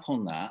picking up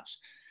on that,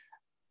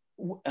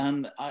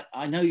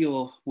 I know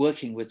you're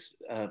working with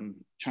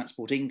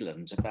Transport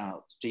England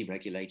about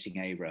deregulating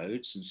A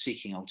roads and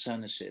seeking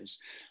alternatives.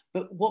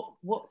 But what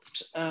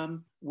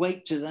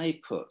weight do they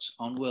put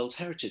on World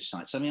Heritage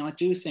sites? I mean, I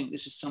do think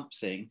this is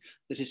something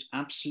that is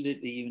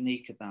absolutely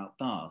unique about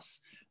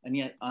Bath, and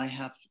yet I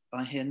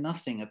hear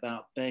nothing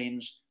about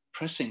Baines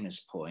pressing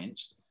this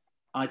point,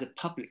 either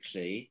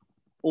publicly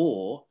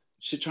or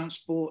to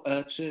Transport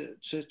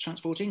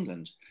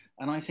England.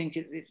 And I think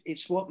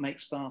it's what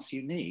makes Bath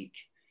unique.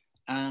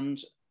 And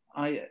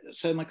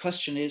so my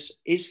question is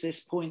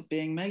this point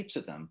being made to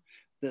them,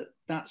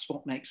 that's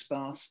what makes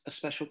Bath a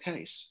special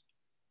case?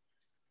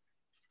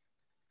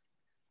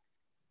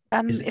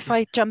 If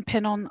I jump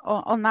in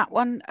on that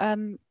one,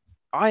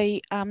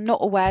 I am not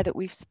aware that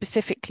we've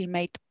specifically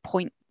made the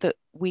point that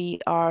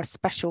we are a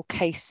special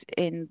case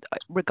in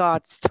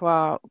regards to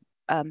our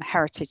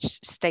heritage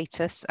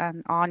status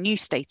and our new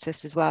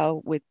status as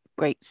well with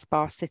Great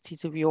Sparse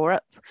Cities of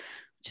Europe,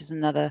 which is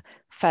another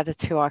feather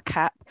to our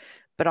cap.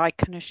 But I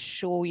can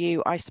assure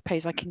you, I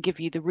suppose I can give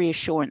you the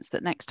reassurance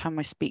that next time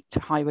I speak to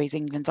Highways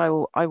England, I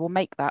will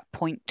make that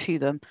point to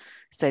them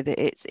so that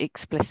it's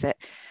explicit.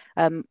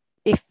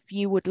 if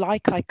you would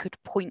like, I could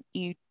point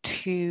you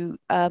to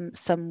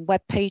some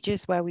web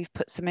pages where we've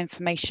put some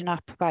information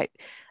up about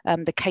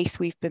the case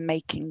we've been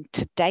making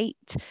to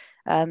date,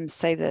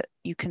 so that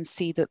you can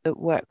see that the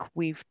work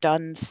we've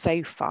done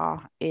so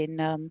far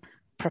in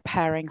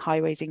preparing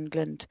Highways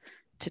England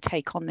to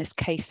take on this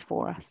case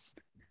for us.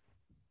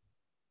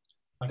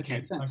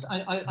 Okay, thanks.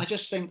 I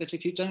just think that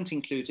if you don't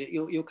include it,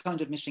 you're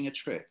kind of missing a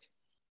trick.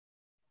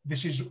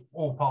 This is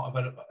all part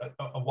of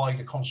a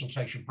wider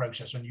consultation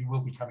process, and you will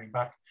be coming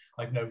back,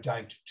 I've no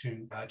doubt,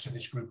 to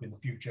this group in the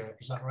future.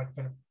 Is that right,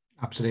 Philip?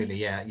 Absolutely,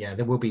 yeah.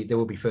 There will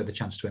be further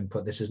chance to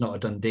input. This is not a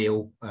done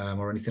deal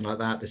or anything like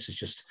that. This is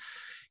just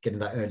getting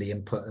that early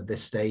input at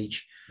this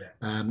stage,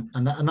 yeah.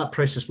 And that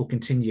process will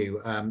continue.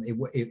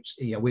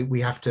 We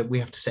have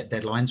to set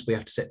deadlines. We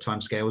have to set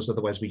timescales.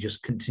 Otherwise, we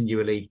just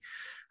continually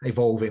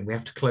evolving. We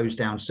have to close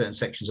down certain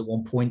sections at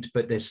one point,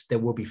 but there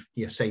will be,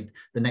 say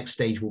the next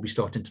stage will be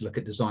starting to look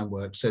at design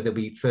work. So there'll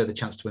be further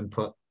chance to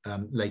input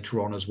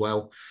later on as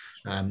well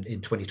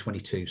in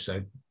 2022.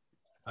 So.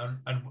 And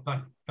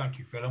thank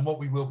you, Phil. And what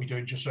we will be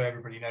doing, just so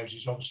everybody knows,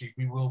 is obviously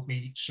we will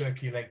be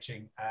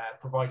circulating,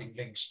 providing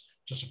links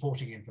to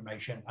supporting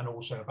information and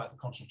also about the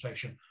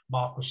consultation.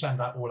 Mark will send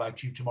that all out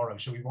to you tomorrow.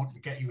 So we want to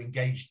get you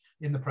engaged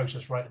in the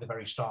process right at the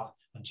very start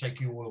and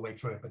take you all the way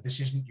through it. But this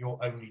isn't your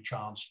only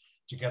chance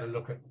to get a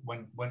look at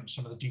when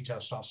some of the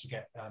details starts to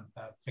get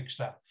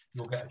fixed up.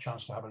 You'll get a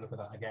chance to have a look at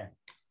that again.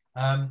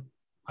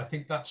 I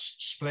think that's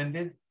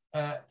splendid.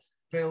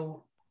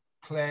 Phil,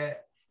 Claire,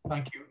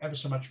 thank you ever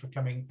so much for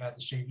coming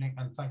this evening,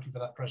 and thank you for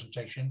that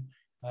presentation.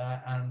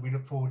 And we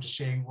look forward to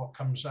seeing what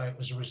comes out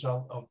as a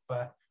result of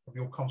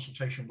your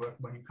consultation work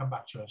when you come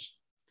back to us.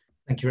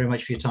 Thank you very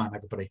much for your time,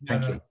 everybody.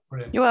 Thank you.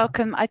 Brilliant. You're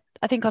welcome. I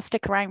think I'll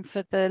stick around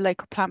for the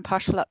local plan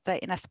partial update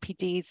in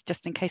SPDs,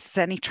 just in case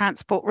there's any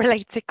transport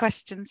related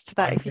questions to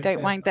that, if you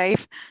don't mind,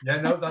 Dave.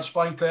 Yeah, no, that's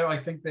fine, Claire. I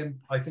think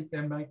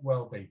there might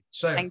well be.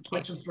 So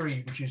item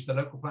 3, which is the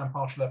local plan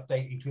partial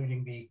update,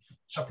 including the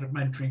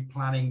supplementary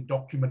planning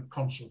document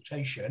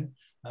consultation.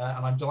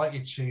 And I'm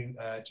delighted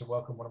to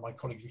welcome one of my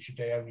colleagues, Richard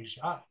Dayon, who's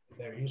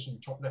there he is in the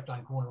top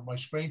left-hand corner of my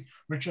screen.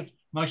 Richard,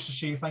 nice to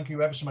see you. Thank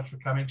you ever so much for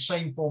coming.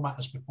 Same format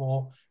as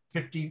before.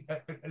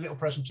 A little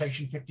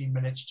presentation, 15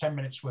 minutes, 10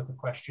 minutes worth of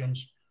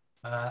questions,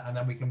 and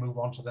then we can move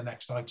on to the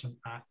next item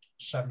at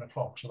 7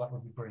 o'clock. So that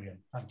would be brilliant.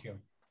 Thank you.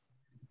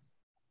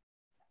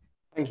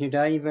 Thank you,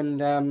 Dave, and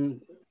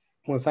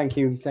well, thank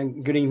you.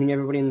 Good evening,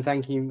 everybody, and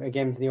thank you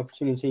again for the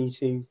opportunity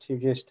to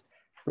just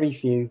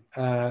brief you,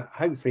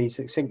 hopefully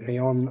succinctly,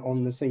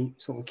 on the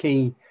sort of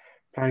key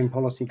planning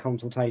policy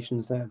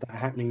consultations that are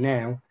happening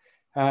now.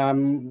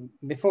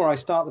 Before I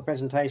start the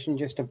presentation,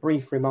 just a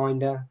brief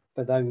reminder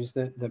for those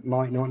that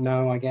might not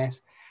know, I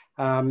guess,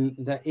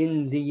 that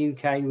in the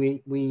UK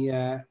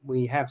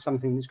we have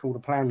something that's called a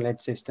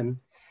plan-led system.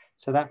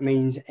 So that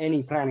means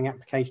any planning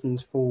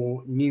applications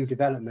for new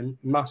development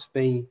must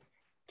be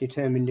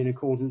determined in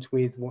accordance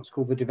with what's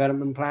called the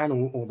development plan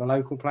or the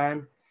local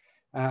plan.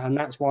 And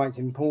that's why it's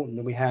important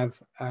that we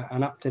have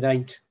an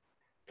up-to-date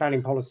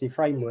planning policy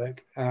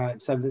framework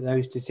so that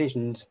those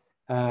decisions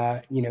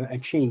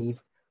achieve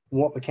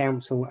what the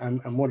council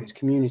and what its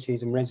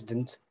communities and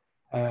residents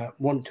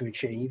want to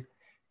achieve.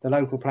 The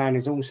local plan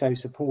is also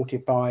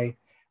supported by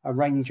a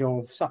range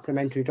of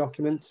supplementary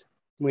documents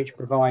which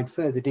provide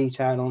further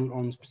detail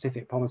on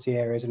specific policy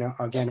areas. And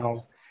again,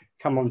 I'll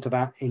come on to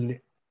that in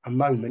a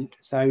moment.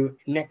 So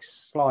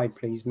next slide,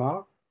 please,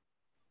 Mark.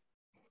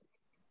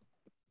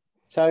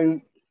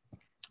 So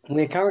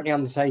we're currently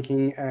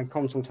undertaking a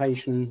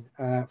consultation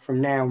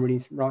from now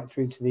really right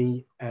through to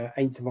the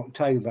 8th of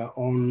October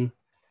on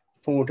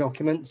 4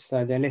 documents.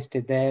 So they're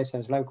listed there. So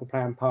it's local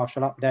plan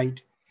partial update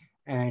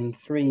and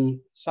 3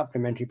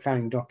 supplementary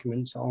planning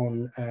documents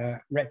on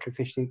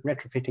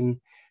retrofitting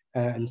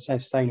and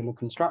sustainable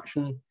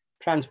construction,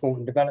 transport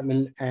and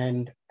development,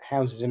 and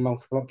houses in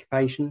multiple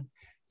occupation.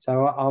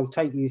 So I'll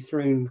take you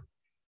through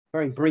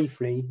very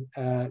briefly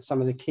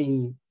some of the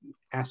key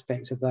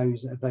aspects of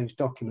those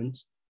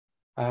documents.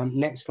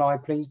 Next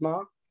slide, please,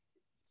 Mark.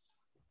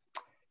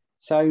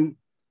 So,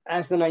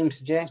 as the name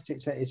suggests,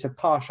 it's a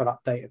partial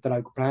update of the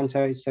local plan.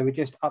 So we're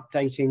just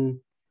updating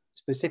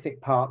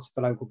specific parts of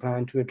the local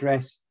plan to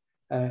address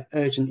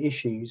urgent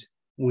issues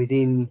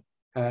within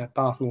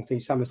Bath, North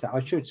East Somerset.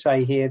 I should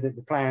say here that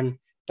the plan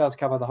does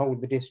cover the whole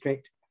of the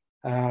district.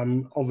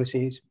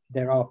 Obviously,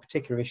 there are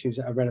particular issues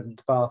that are relevant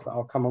to Bath that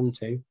I'll come on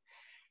to.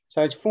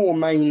 So it's 4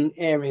 main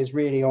areas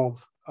really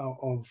of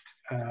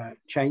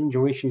change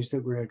or issues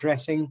that we're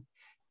addressing.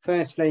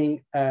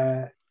 Firstly,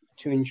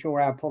 to ensure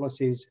our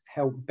policies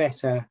help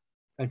better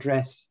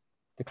address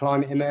the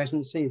climate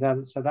emergency.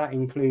 So that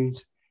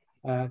includes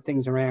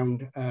things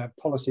around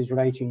policies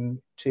relating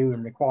to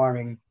and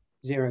requiring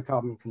zero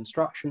carbon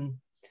construction,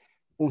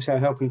 also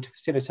helping to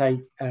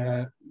facilitate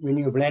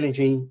renewable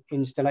energy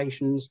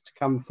installations to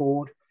come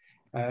forward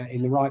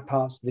in the right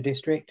parts of the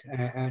district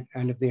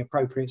and of the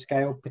appropriate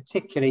scale,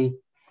 particularly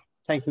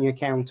taking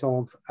account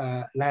of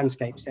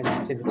landscape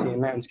sensitivity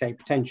and landscape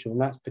potential.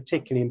 And that's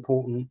particularly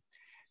important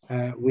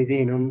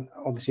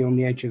obviously on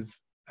the edge of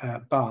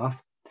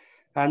Bath.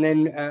 And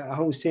then a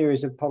whole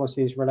series of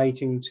policies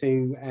relating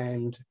to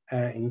and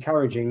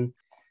encouraging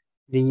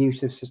the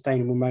use of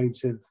sustainable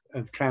modes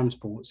of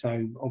transport.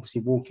 So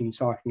obviously walking,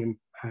 cycling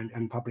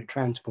and public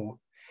transport.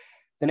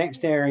 The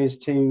next area is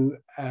to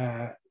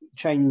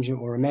change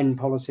or amend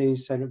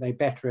policies so that they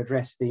better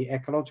address the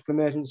ecological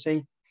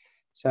emergency.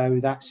 So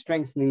that's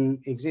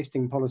strengthening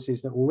existing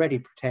policies that already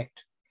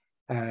protect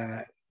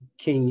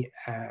key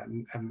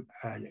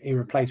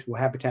irreplaceable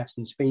habitats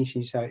and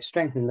species. So it's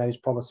strengthening those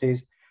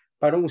policies,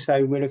 but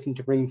also we're looking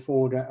to bring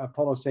forward a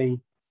policy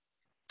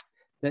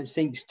that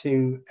seeks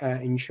to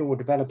ensure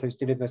developers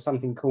deliver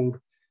something called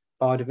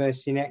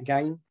biodiversity net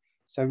gain.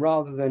 So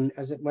rather than,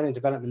 when a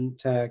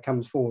development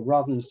comes forward,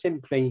 rather than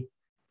simply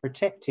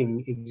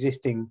protecting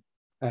existing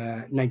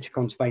nature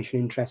conservation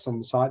interests on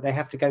the site, they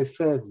have to go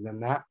further than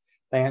that.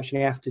 They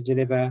actually have to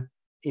deliver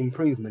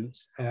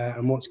improvements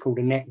and what's called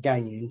a net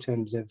gain in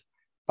terms of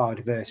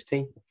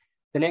biodiversity.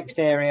 The next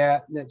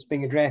area that's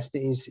being addressed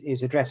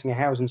is addressing a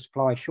housing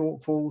supply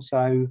shortfall.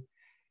 So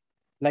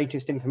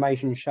latest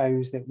information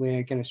shows that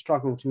we're going to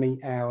struggle to meet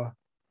our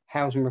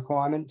housing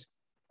requirement.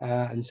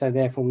 And so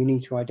therefore we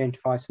need to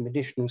identify some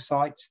additional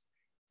sites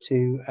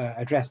to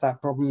address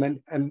that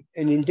problem. And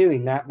in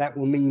doing that, that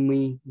will mean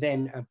we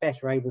then are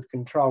better able to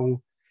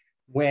control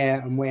where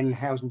and when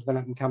housing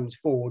development comes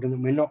forward, and that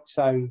we're not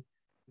so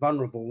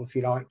vulnerable, if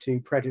you like, to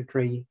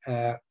predatory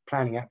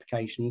planning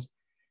applications.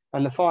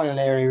 And the final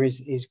area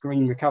is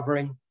green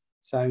recovery.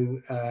 So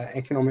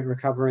economic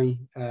recovery,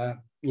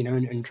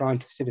 and trying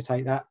to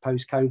facilitate that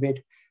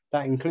post-COVID.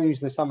 That includes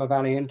the Summer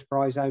Valley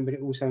Enterprise Zone, but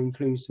it also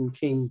includes some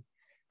key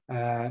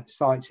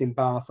sites in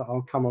Bath that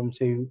I'll come on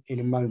to in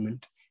a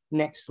moment.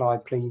 Next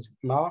slide, please,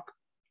 Mark.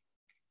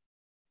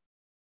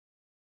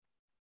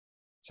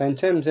 So in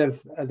terms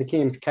of the key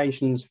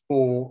implications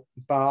for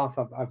Bath,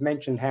 I've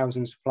mentioned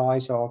housing supply,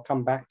 so I'll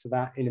come back to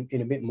that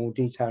in a bit more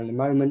detail in a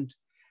moment.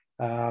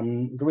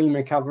 Green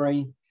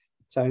recovery,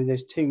 so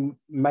there's two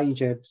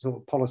major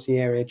sort of policy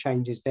area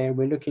changes there.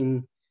 We're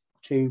looking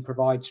to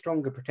provide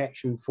stronger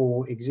protection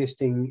for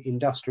existing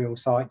industrial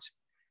sites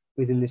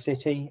within the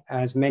city.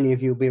 As many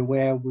of you will be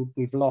aware,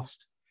 we've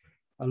lost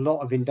a lot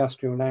of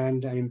industrial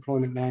land and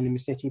employment land in the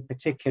city,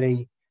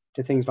 particularly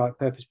to things like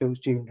purpose-built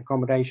student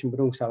accommodation, but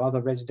also other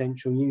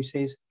residential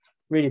uses,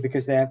 really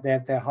because they're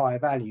higher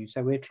value.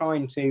 So we're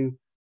trying to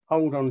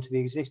hold on to the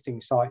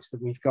existing sites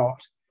that we've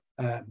got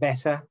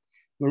better.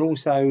 We're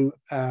also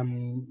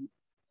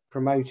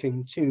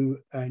promoting two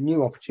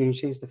new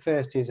opportunities. The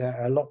first is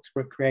a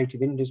Locksbrook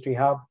Creative Industry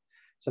Hub.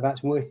 So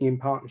that's working in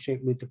partnership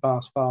with the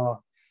Bath Spa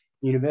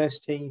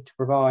University to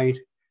provide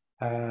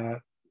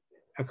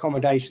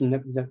accommodation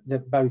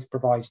that both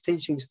provides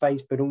teaching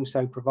space, but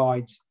also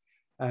provides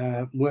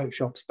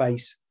workshop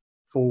space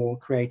for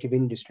creative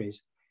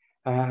industries.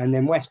 And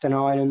then Western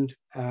Island,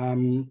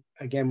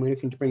 again, we're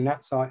looking to bring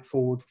that site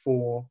forward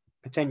for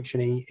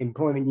potentially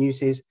employment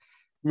uses,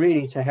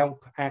 really to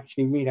help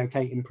actually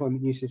relocate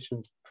employment uses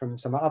from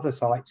some other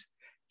sites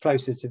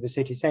closer to the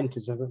city centre,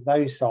 so that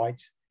those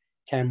sites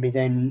can be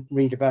then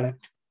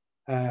redeveloped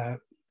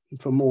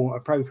for more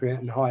appropriate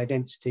and higher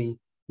density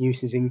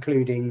uses,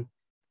 including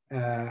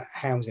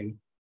housing.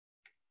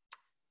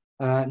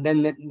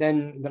 Then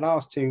the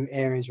last two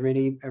areas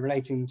really are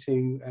relating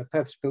to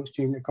purpose-built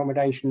student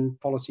accommodation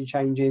policy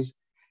changes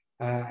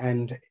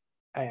and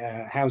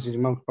houses of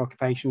multiple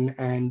occupation,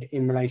 and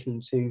in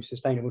relation to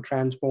sustainable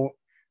transport.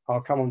 I'll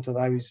come on to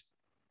those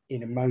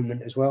in a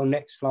moment as well.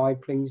 Next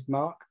slide, please,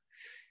 Mark.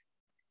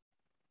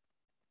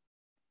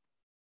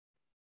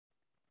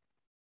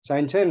 So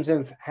in terms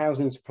of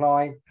housing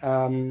supply,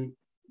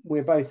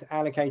 we're both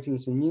allocating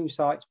some new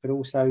sites, but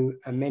also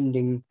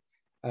amending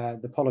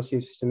the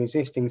policies for some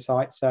existing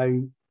sites.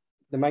 So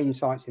the main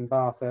sites in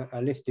Bath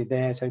are listed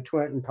there. So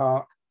Twerton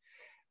Park,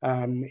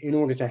 in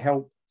order to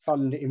help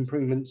fund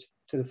improvements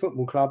to the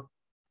football club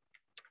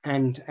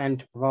and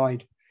to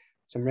provide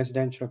some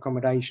residential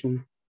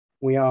accommodation,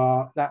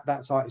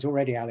 that site is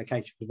already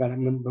allocated for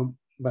development,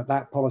 but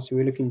that policy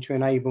we're looking to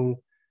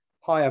enable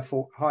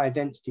higher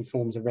density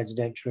forms of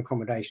residential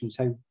accommodation.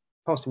 So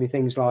possibly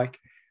things like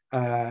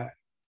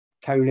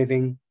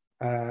co-living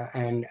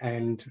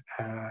and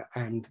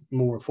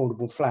more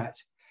affordable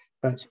flats,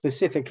 but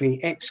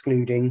specifically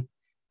excluding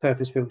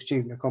purpose-built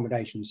student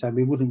accommodation. So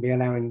we wouldn't be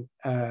allowing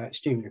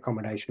student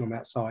accommodation on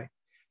that site.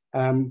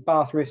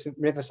 Bath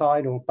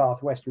Riverside, or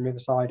Bath Western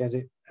Riverside as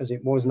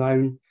it was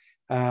known,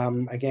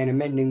 again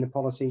amending the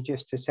policy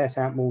just to set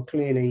out more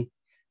clearly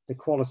the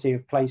quality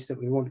of place that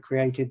we want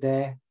created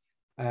there,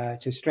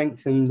 to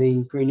strengthen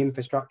the green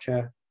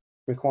infrastructure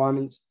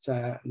requirements,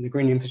 the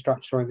green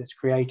infrastructure that's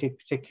created,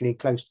 particularly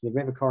close to the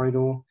river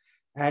corridor,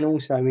 and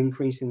also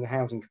increasing the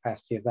housing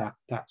capacity of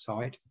that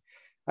site.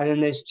 And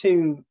then there's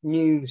two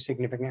new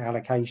significant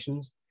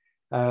allocations,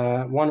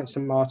 one at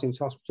St Martin's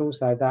Hospital,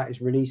 so that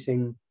is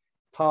releasing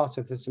part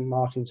of the St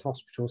Martin's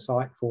Hospital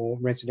site for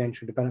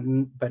residential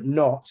development, but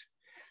not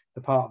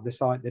the part of the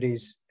site that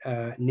is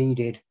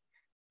needed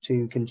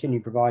to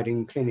continue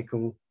providing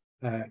clinical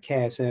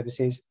care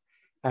services.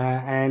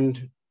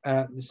 And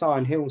the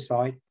Sion Hill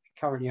site,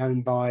 currently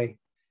owned by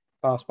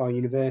Bath Spa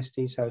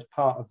University. So as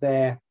part of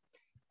their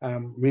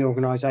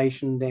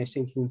reorganisation, they're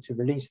seeking to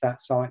release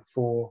that site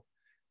for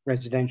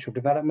residential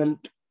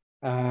development.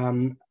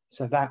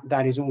 So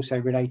that is also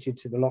related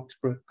to the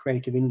Locksbrook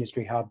Creative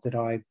Industry Hub that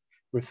I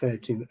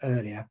referred to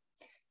earlier.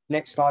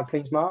 Next slide,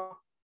 please, Mark.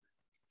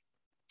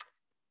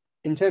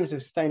 In terms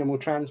of sustainable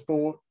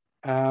transport,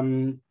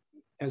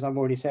 as I've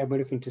already said, we're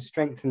looking to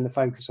strengthen the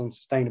focus on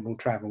sustainable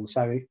travel.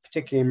 So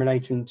particularly in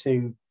relation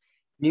to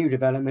new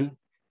development,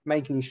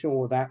 making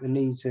sure that the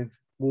needs of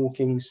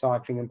walking,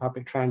 cycling and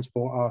public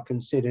transport are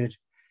considered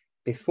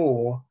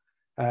before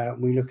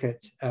we look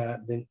at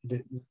the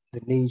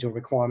needs or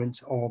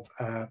requirements of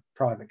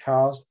private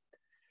cars.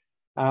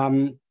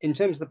 In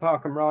terms of the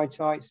park and ride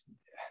sites,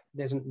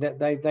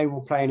 they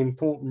will play an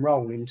important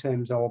role in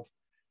terms of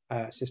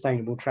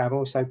sustainable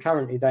travel. So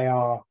currently they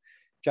are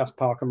just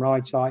park and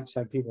ride sites.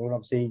 So people will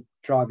obviously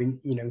driving,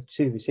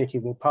 to the city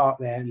will park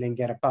there and then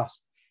get a bus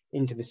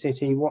into the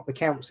city. What the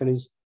council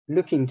is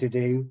looking to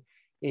do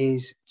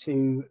is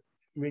to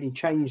really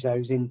change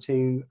those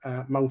into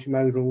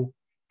multimodal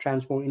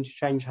transport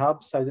interchange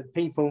hubs, so that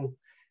people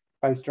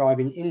both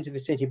driving into the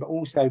city, but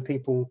also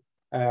people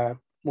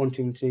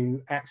wanting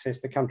to access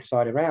the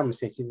countryside around the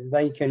city, that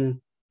they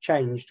can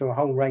change to a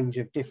whole range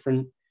of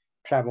different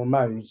travel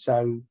modes.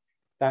 So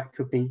that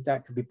could be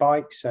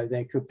bikes, so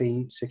there could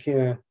be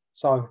secure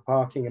cycle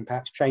parking and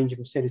perhaps changing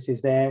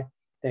facilities there.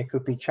 There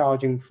could be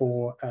charging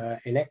for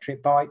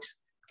electric bikes,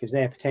 because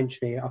they're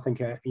potentially, I think,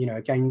 a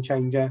game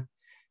changer.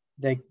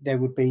 There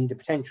would be the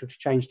potential to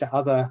change to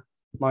other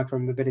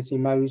micro-mobility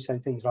modes, so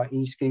things like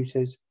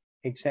e-scooters,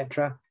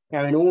 etc.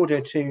 Now, in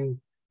order to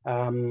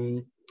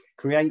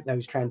create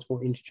those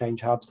transport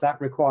interchange hubs, that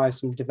requires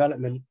some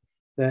development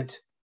that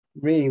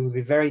really would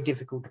be very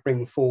difficult to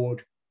bring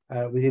forward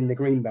within the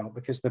Greenbelt,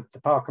 because the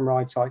park and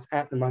ride sites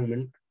at the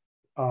moment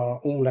are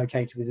all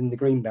located within the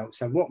Greenbelt.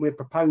 So what we're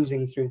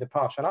proposing through the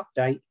partial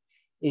update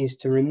is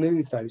to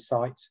remove those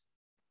sites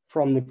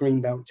from the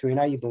Greenbelt to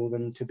enable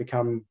them to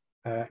become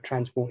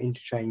transport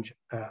interchange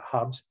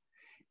hubs.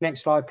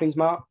 Next slide, please,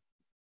 Mark.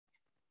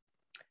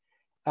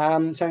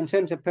 So in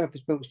terms of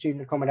purpose-built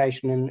student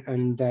accommodation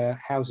and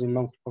housing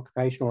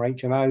multi-occupation, or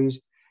HMOs,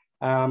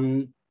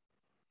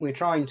 we're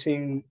trying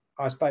to,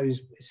 I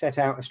suppose, set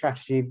out a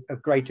strategy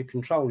of greater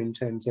control in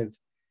terms of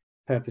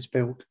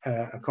purpose-built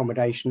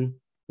accommodation,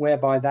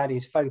 whereby that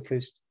is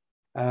focused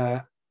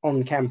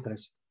on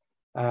campus,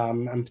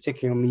 and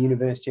particularly on the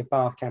University of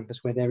Bath campus,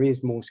 where there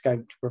is more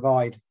scope to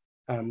provide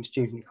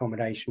student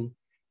accommodation,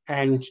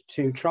 and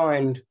to try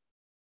and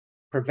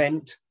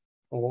prevent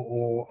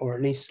or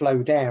at least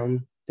slow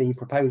down the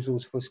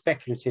proposals for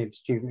speculative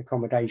student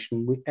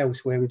accommodation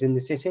elsewhere within the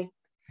city.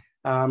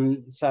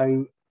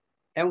 So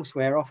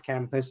elsewhere off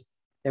campus,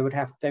 they would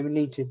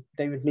need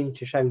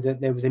to show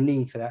that there was a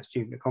need for that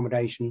student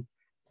accommodation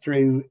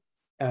through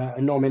a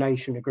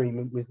nomination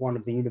agreement with one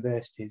of the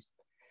universities.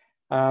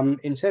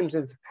 In terms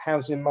of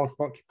housing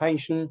multiple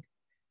occupation,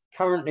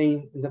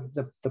 currently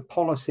the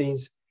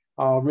policies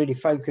are really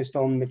focused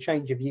on the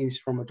change of use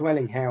from a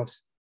dwelling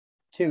house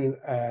to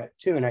an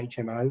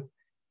HMO.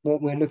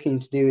 What we're looking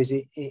to do is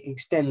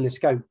extend the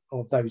scope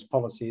of those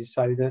policies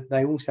so that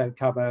they also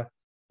cover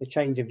the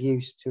change of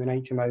use to an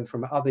HMO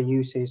from other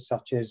uses,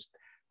 such as,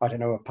 I don't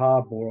know, a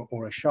pub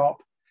or a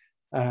shop.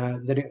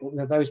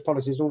 That those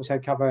policies also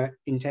cover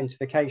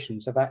intensification.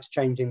 So that's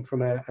changing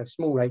from a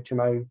small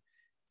HMO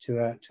to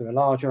a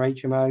larger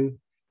HMO,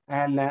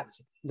 and that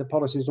the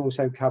policies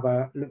also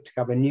look to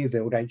cover new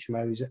build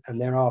HMOs, and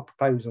there are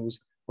proposals,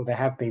 or there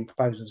have been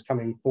proposals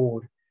coming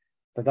forward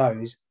for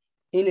those.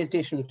 In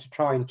addition to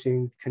trying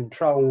to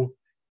control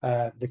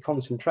the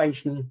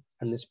concentration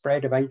and the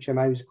spread of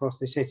HMOs across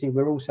the city,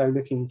 we're also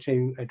looking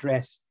to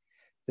address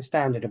the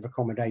standard of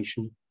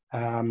accommodation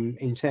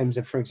in terms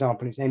of, for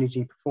example, its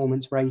energy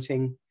performance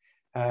rating,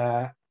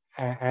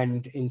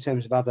 and in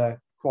terms of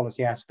other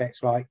quality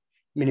aspects like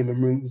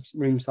minimum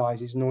room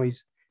sizes,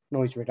 noise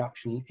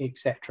reduction,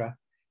 etc.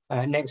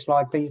 Next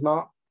slide, please,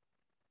 Mark.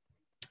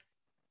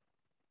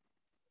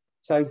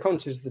 So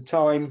conscious of the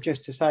time,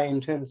 just to say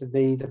in terms of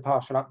the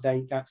partial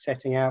update, that's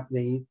setting out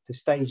the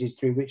stages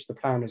through which the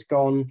plan has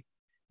gone.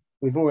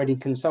 We've already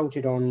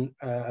consulted on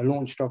a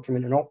launch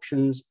document and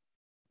options,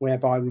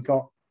 whereby we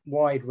got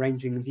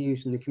wide-ranging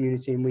views from the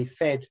community, and we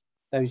fed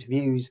those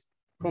views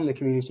from the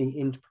community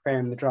into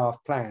preparing the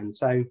draft plan.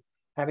 So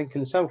having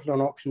consulted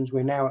on options,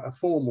 we're now at a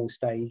formal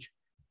stage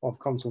of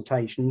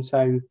consultation.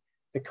 So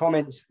the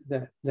comments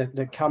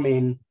that come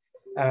in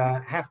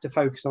have to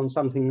focus on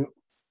something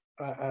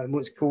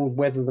what's called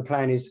whether the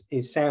plan is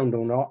sound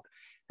or not,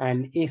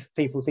 and if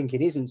people think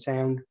it isn't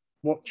sound,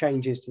 what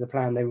changes to the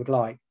plan they would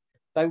like.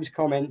 Those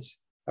comments,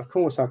 of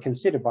course, are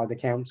considered by the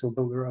council,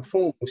 but we're at a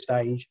formal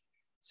stage.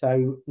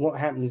 So what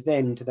happens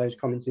then to those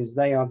comments is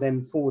they are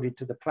then forwarded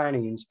to the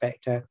planning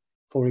inspector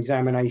for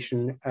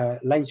examination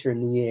later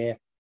in the year,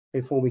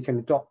 before we can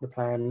adopt the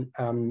plan,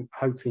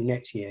 hopefully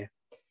next year.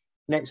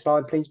 Next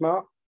slide, please,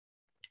 Mark.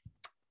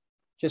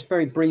 Just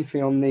very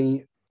briefly on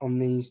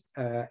these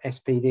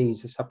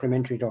SPDs, the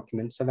supplementary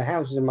documents. So the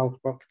houses and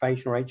multiple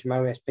occupation, or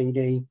HMO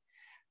SPD,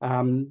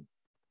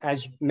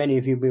 As many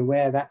of you will be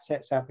aware, that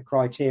sets out the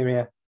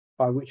criteria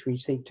by which we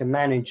seek to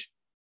manage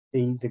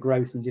the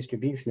growth and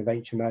distribution of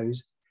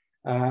HMOs.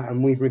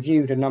 And we've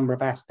reviewed a number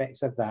of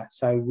aspects of that.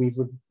 So we've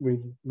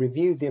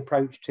reviewed the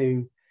approach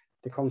to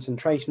the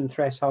concentration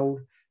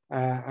threshold,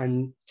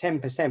 and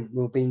 10%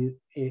 will be,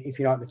 if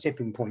you like, the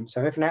tipping point.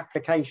 So if an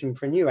application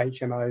for a new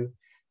HMO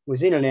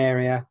was in an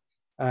area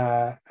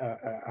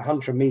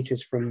 100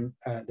 metres from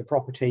the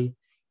property,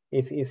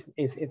 if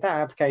that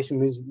application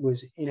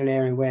was in an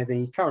area where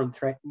the current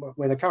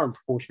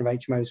proportion of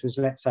HMOs was,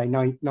 let's say,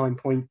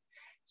 9.7%,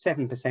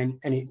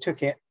 and it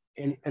took it,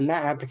 and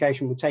that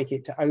application would take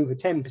it to over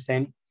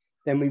 10%,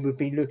 then we would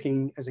be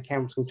looking as a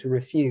council to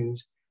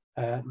refuse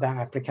that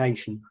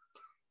application.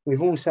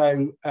 We've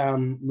also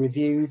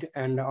reviewed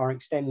and are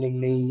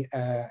extending the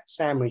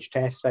sandwich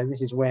test. So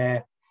this is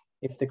where,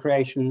 if the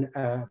creation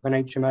of an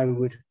HMO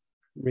would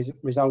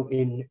result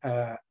in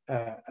a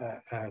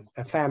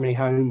family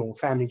home or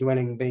family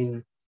dwelling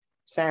being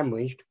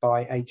sandwiched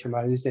by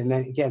HMOs, then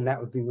again that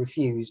would be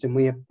refused. And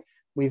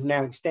we've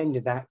now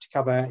extended that to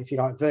cover, if you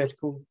like,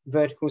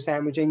 vertical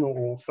sandwiching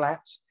or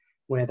flats,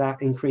 where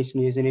that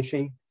increasingly is an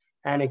issue.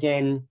 And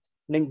again,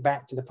 linked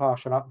back to the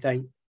partial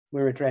update,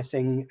 we're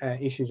addressing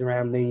issues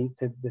around the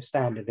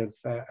standard of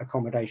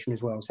accommodation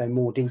as well. So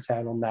more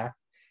detail on that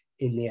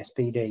in the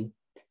SPD.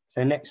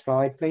 So next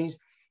slide, please.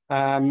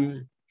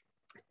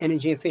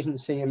 Energy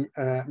efficiency and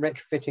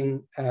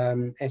retrofitting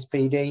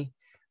SPD.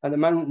 At the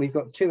moment, we've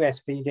got 2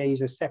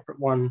 SPDs, a separate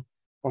one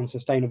on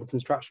sustainable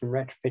construction and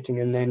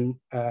retrofitting, and then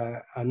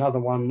another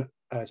one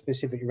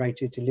specifically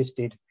rated to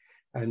listed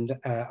and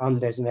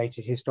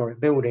undesignated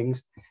historic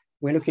buildings.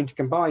 We're looking to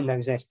combine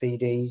those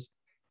SPDs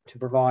to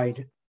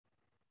provide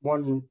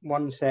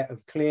one set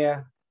of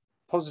clear,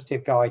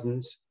 positive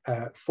guidance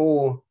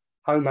for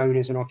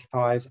homeowners and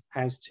occupiers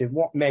as to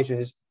what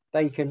measures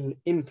they can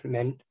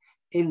implement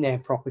in their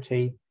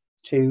property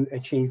to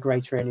achieve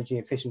greater energy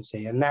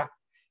efficiency. And that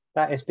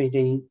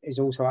SPD is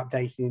also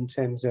updated in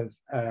terms of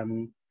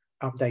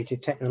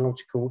updated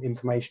technological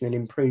information and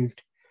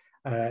improved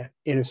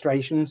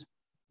illustrations.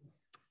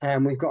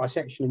 And we've got a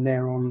section in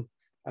there on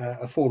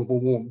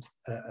affordable warmth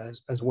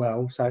as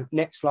well. So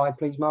next slide,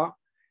 please, Mark.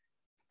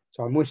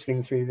 So I'm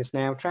whistling through this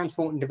now.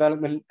 Transport and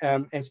Development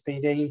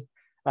SPD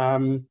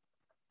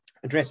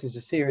addresses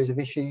a series of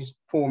issues,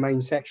 4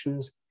 main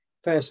sections.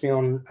 Firstly,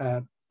 on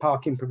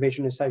parking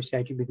provision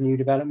associated with new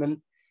development.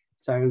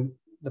 So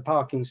the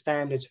parking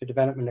standards for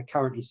development are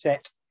currently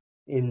set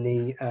in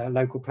the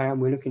local plan.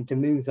 We're looking to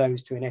move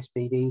those to an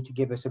SPD to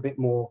give us a bit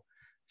more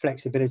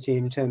flexibility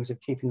in terms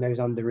of keeping those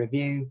under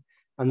review.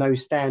 And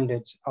those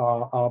standards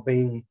are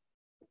being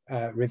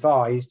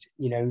revised,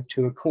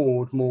 to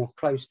accord more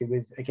closely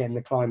with, again,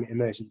 the climate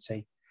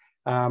emergency.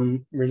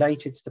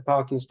 Related to the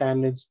parking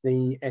standards,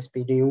 the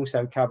SPD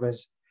also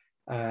covers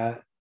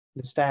the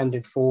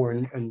standard for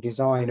and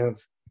design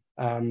of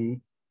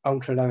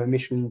ultra low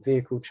emission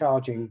vehicle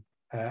charging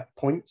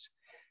points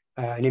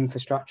and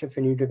infrastructure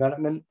for new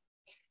development.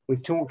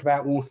 We've talked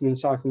about walking and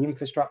cycling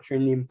infrastructure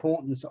and the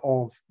importance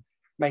of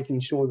making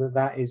sure that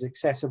that is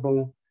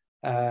accessible,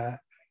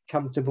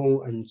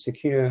 comfortable and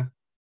secure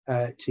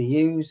to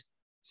use.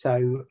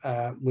 So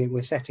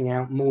we're setting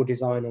out more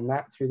design on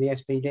that through the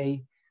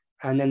SPD.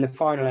 And then the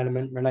final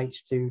element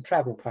relates to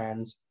travel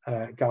plans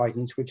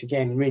guidance, which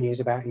again really is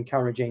about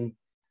encouraging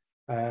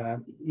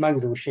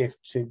modal shift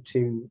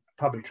to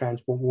public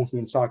transport, walking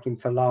and cycling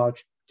for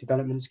large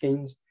development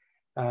schemes,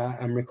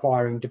 and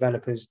requiring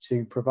developers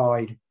to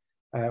provide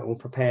or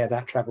prepare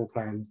that travel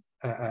plan.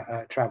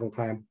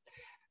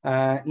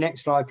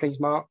 Next slide, please,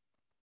 Mark.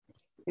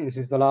 This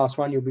is the last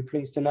one, you'll be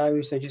pleased to know.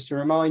 So just a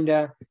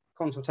reminder,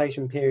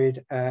 consultation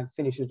period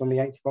finishes on the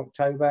 8th of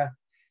October.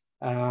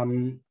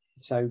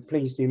 So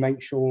please do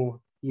make sure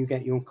you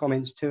get your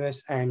comments to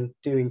us, and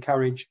do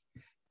encourage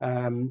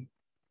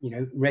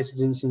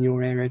residents in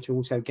your area to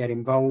also get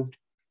involved.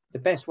 The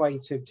best way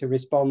to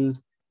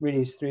respond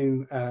really is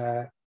through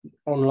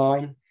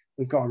online.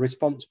 We've got a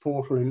response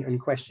portal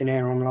and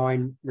questionnaire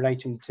online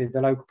relating to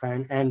the local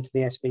plan and to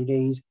the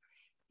SPDs.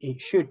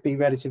 It should be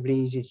relatively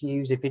easy to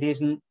use. If it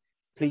isn't,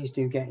 please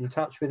do get in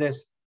touch with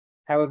us.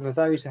 However, for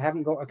those who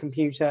haven't got a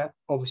computer,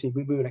 obviously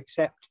we will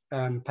accept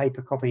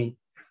paper copy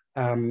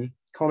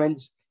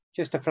comments.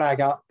 Just to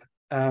flag up,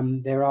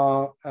 there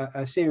are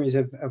a series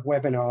of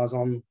webinars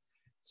on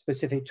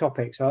specific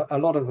topics. A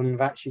lot of them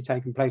have actually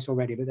taken place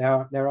already, but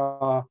there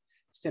are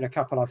still a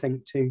couple, I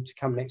think, to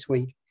come next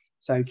week.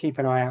 So keep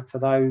an eye out for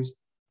those.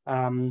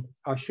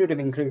 I should have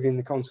included in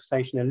the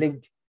consultation a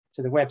link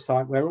to the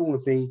website where all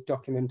of the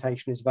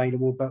documentation is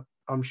available, but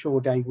I'm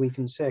sure, Dave, we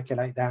can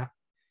circulate that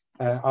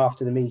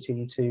after the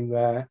meeting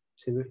to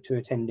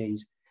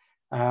attendees.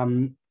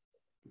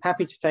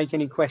 Happy to take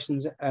any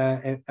questions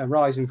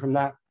arising from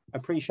that.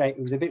 Appreciate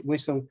it was a bit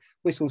whistle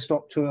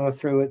stop tour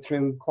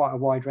through quite a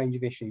wide range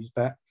of issues,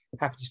 but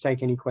happy to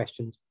take any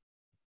questions.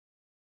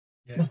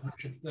 Yeah,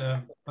 Richard,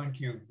 thank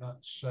you.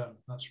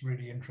 That's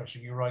really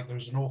interesting. You're right.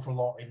 There's an awful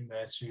lot in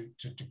there to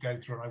go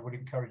through, and I would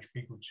encourage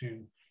people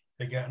to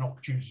they get an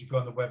opportunity to go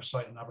on the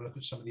website and have a look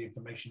at some of the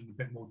information in a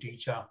bit more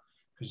detail,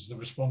 because the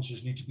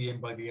responses need to be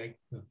in by the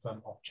 8th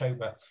of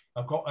October.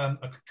 I've got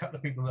a couple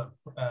of people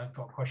that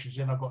got questions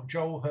in. I've got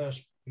Joel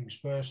Hurst, who's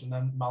first, and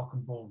then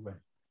Malcolm Baldwin.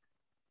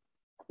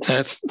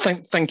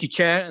 Thank you,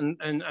 Chair,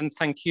 and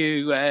thank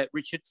you,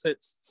 Richard,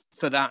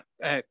 for that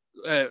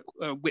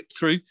whip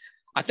through.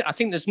 I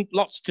think there's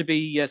lots to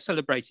be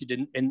celebrated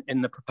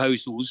in the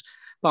proposals,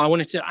 but I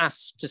wanted to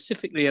ask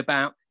specifically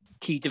about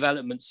key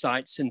development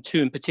sites, and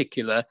two in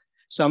particular.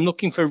 So I'm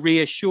looking for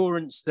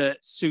reassurance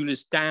that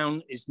Soulis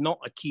Down is not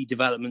a key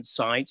development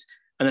site,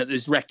 and that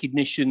there's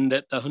recognition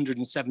that the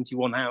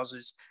 171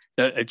 houses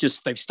that are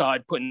they've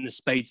started putting the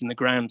spades in the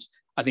ground,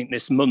 I think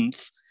this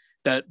month,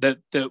 that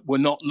we're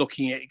not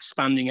looking at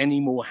expanding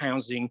any more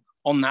housing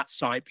on that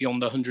site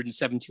beyond the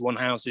 171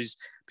 houses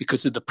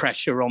because of the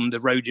pressure on the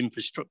road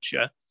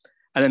infrastructure.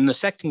 And then the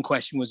second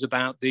question was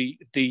about the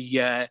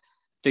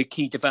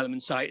key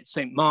development site at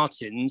St.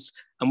 Martin's,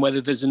 and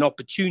whether there's an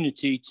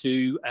opportunity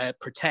to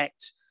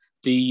protect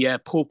the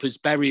paupers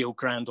burial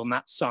ground on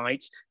that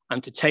site,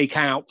 and to take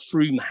out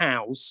Froome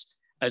House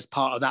as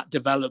part of that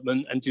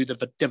development and do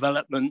the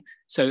development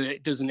so that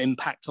it doesn't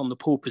impact on the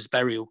paupers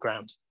burial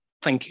ground.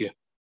 Thank you.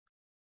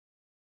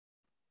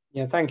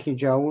 Yeah, thank you,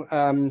 Joel.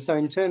 So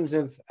in terms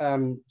of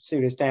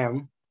Soulis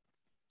Down,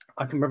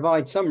 I can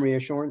provide some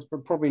reassurance,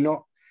 but probably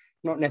not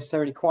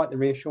necessarily quite the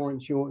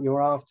reassurance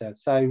you're after.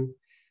 So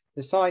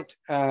the site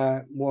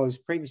was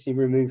previously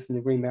removed from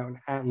the Greenbelt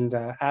and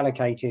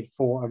allocated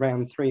for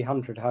around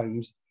 300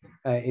 homes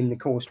in the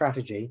core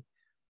strategy.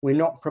 We're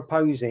not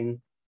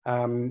proposing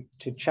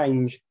to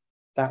change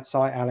that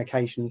site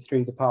allocation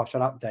through the partial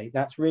update.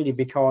 That's really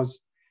because,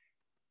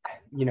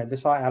 you know, the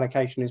site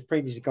allocation has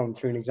previously gone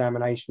through an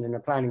examination, and a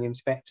planning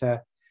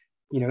inspector,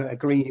 you know,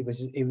 agreed it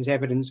was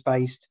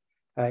evidence-based.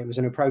 It was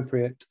an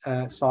appropriate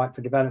site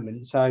for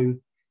development. So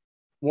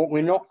what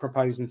we're not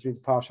proposing through the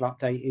partial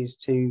update is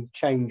to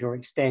change or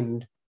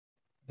extend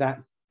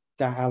that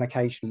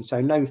allocation.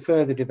 So no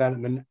further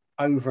development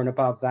over and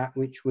above that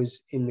which was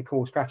in the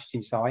core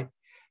strategy site.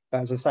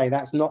 But as I say,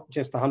 that's not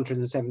just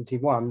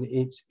 171.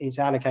 It's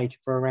allocated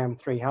for around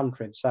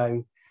 300.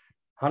 So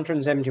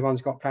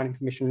 171's got planning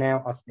permission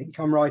now. I think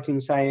I'm right in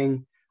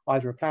saying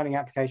either a planning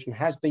application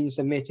has been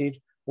submitted,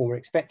 or we're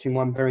expecting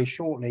one very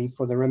shortly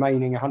for the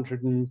remaining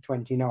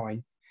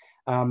 129.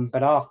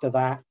 But after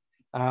that,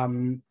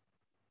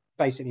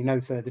 basically no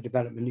further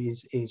development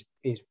is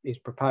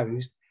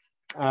proposed.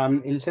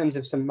 In terms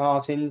of St.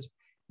 Martin's,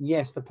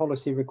 yes, the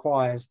policy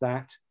requires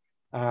that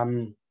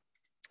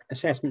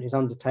assessment is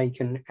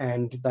undertaken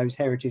and those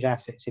heritage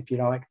assets, if you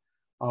like,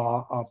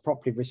 are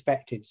properly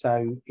respected.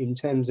 So in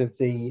terms of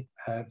the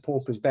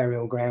paupers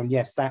burial ground,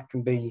 yes, that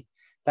can be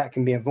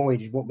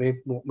avoided. What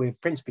we're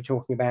principally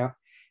talking about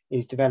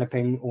is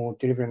developing or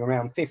delivering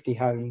around 50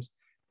 homes,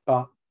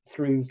 but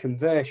through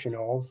conversion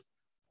of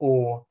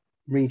or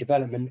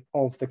redevelopment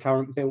of the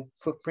current built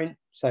footprint.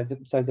 So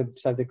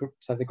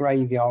the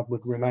graveyard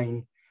would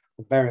remain,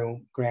 the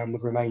burial ground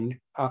would remain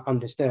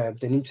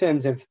undisturbed. And in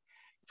terms of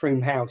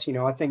Froome House, you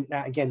know, I think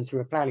that again through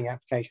a planning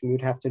application we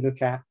would have to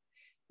look at,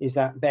 is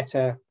that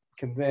better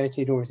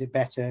converted or is it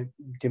better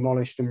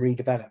demolished and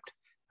redeveloped?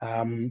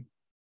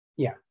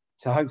 Yeah,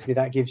 so hopefully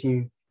that gives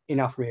you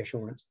enough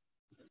reassurance.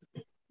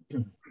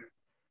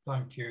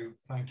 Thank you,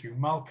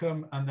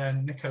 Malcolm, and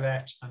then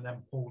Nicolette, and then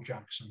Paul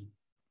Jackson.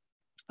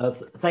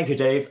 Thank you,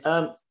 Dave.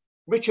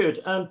 Richard,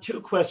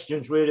 two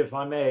questions really, if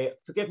I may.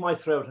 Forgive my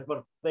throat, I've got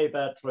a very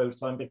bad throat,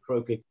 so I'm a bit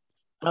croaky.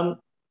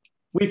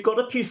 We've got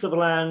a piece of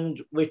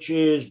land which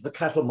is the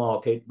cattle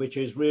market, which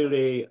is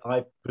really,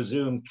 I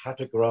presume,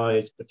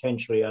 categorized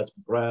potentially as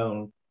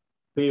brown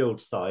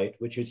field site,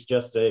 which is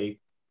just a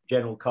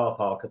general car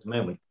park at the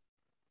moment.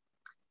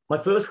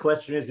 My first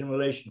question is in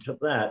relation to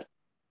that.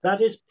 That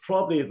is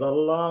probably the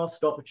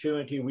last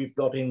opportunity we've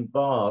got in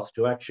Bath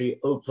to actually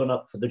open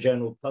up for the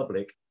general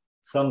public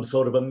some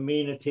sort of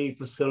amenity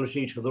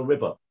facility to the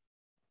river.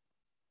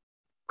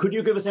 Could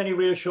you give us any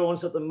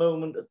reassurance at the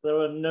moment that there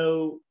are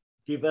no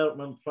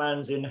development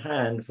plans in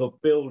hand for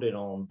building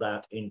on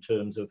that in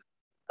terms of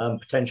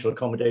potential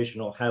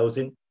accommodation or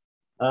housing?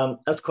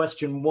 That's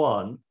question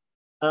one.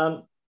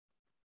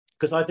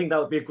 Because I think that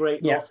would be a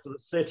great loss for the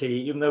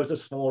city, even though it's a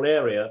small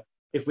area,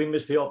 if we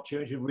miss the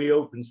opportunity to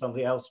reopen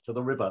something else to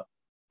the river.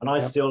 And I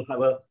still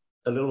have a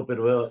little bit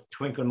of a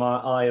twinkle in my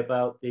eye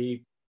about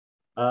the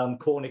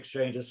Corn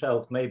Exchange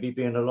itself maybe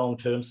being a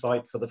long-term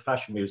site for the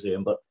Fashion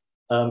Museum, but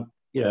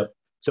you know,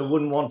 so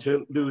wouldn't want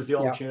to lose the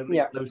opportunity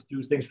to link those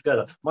two things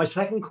together. My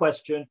second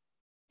question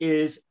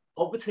is,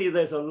 obviously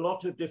there's a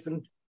lot of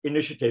different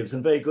initiatives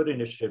and very good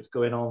initiatives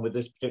going on with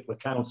this particular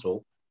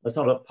council. That's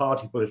not a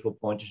party political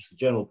point, it's just a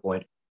general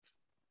point.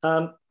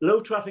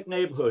 Low traffic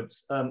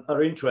neighbourhoods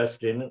are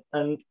interesting,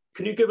 and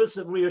can you give us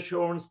a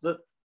reassurance that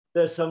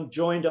there's some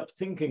joined up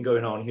thinking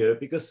going on here?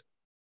 Because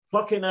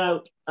plucking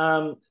out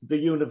the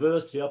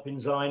university up in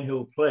Zion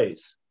Hill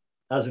Place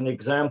as an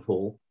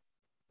example,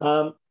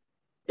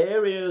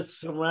 areas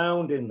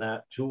surrounding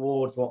that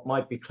towards what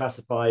might be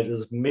classified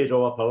as mid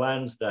or upper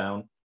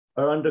Lansdowne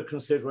are under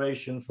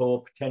consideration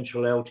for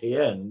potential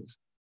LTNs.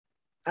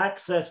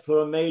 Access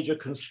for a major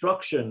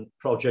construction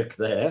project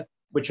there,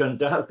 which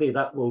undoubtedly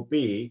that will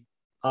be,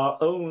 are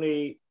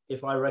only,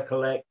 if I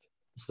recollect,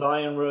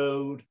 Zion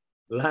Road,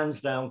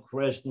 Lansdowne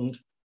Crescent,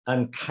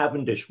 and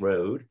Cavendish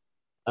Road.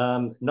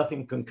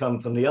 Nothing can come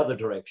from the other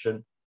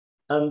direction.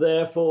 And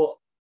therefore,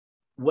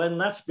 when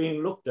that's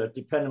being looked at,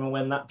 depending on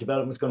when that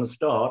development is going to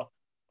start,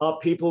 are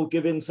people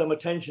giving some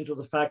attention to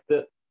the fact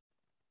that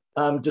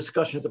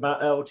discussions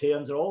about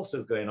LTNs are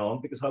also going on?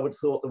 Because I would have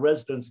thought the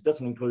residents, it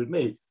doesn't include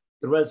me,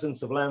 the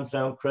residents of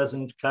Lansdowne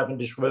Crescent,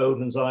 Cavendish Road,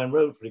 and Zion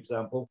Road, for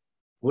example,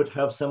 would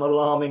have some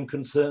alarming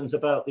concerns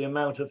about the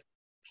amount of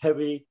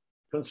heavy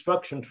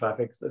construction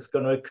traffic that's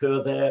going to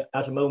occur there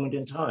at a moment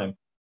in time.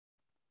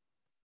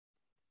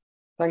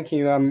 Thank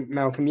you,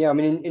 Malcolm. Yeah, I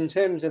mean, in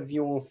terms of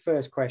your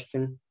first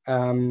question,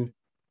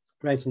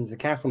 relating to the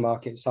cattle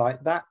market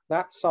site, that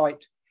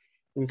site,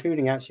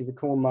 including actually the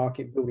corn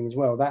market building as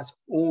well, that's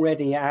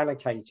already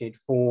allocated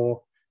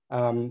for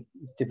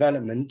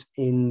development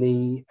in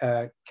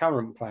the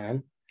current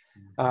plan,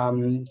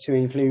 to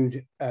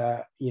include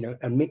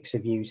a mix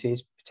of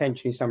uses,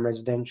 potentially some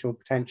residential,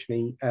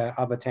 potentially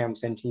other town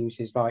centre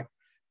uses like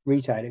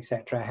retail,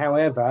 etc.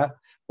 However,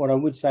 what I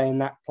would say in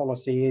that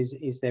policy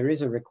is there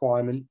is a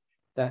requirement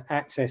that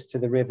access to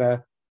the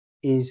river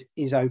is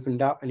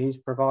opened up and is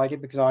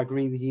provided, because I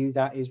agree with you,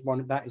 that is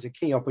a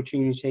key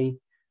opportunity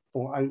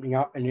for opening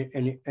up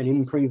and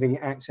improving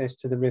access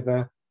to the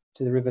river,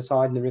 to the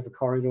riverside and the river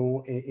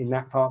corridor in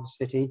that part of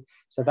the city.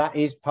 So that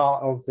is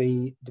part of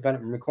the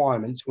development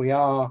requirements. We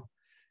are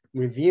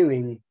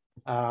reviewing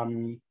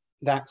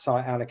that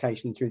site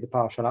allocation through the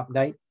partial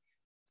update,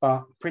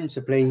 but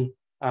principally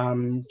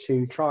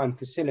to try and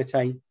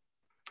facilitate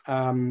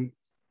the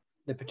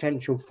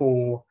potential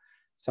for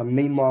some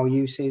meanwhile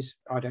uses,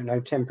 I don't know,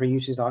 temporary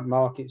uses like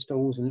market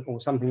stalls or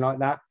something like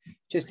that,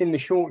 just in the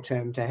short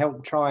term, to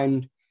help try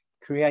and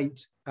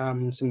create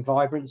some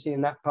vibrancy in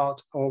that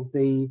part of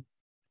the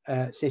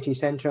city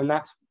centre. And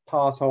that's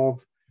part of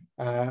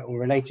or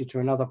related to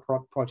another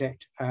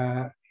project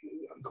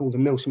called the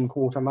Milsom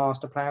Quarter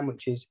Master Plan,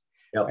 which is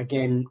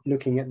again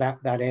looking at that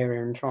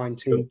area and trying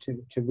to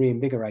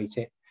reinvigorate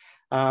it.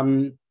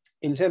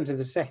 In terms of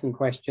the second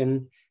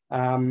question,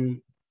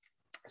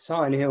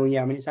 Sion Hill,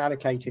 yeah, I mean, it's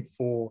allocated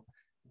for,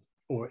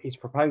 or it's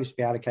proposed to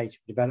be allocated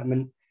for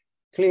development.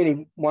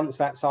 Clearly, once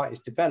that site is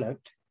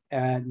developed,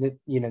 the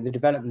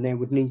development there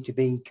would need to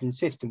be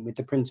consistent with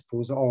the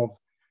principles of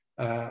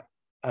a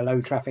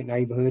low traffic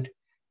neighbourhood,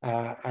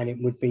 and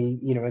it would be,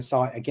 a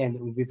site again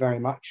that would be very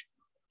much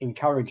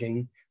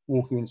encouraging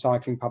walking and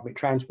cycling, public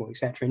transport,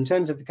 etc. In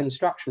terms of the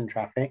construction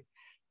traffic,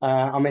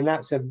 I mean,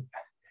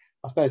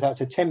 I suppose that's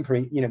a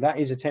temporary, that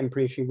is a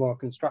temporary issue while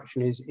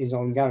construction is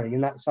ongoing,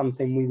 and that's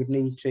something we would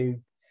need to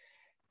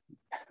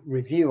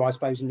review, I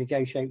suppose, and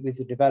negotiate with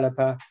the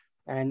developer,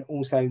 and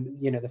also,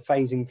 the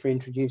phasing for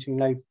introducing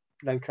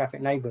low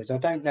traffic neighbourhoods. I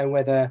don't know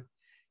whether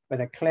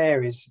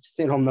Claire is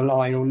still on the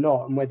line or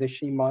not, and whether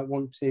she might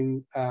want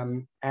to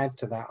add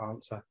to that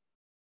answer.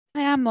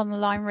 I am on the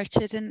line,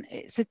 Richard, and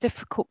it's a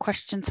difficult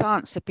question to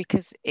answer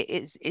because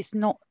it's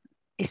not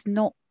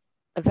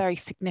a very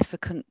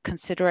significant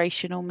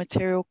consideration or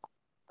material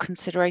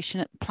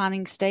consideration at the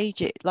planning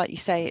stage. Like you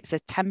say, it's a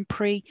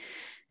temporary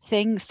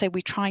thing, so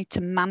we try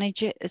to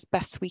manage it as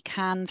best we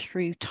can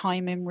through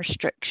timing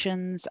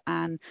restrictions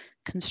and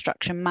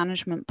construction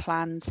management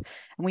plans,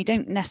 and we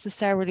don't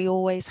necessarily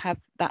always have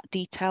that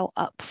detail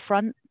up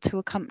front to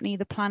accompany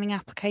the planning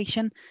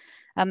application.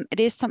 It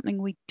is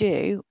something we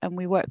do, and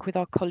we work with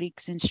our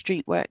colleagues in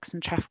Streetworks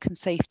and Traffic and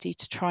Safety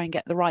to try and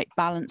get the right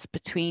balance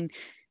between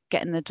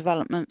getting the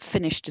development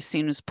finished as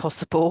soon as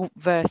possible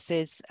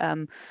versus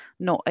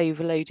not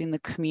overloading the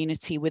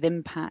community with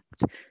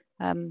impact.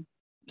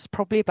 It's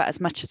probably about as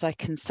much as I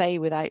can say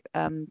without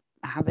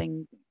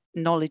having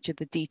knowledge of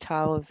the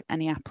detail of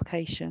any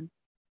application.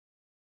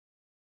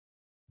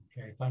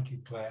 Okay, thank you,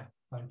 Claire.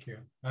 Thank you.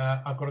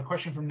 I've got a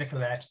question from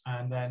Nicolette,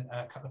 and then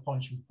a couple of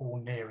points from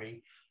Paul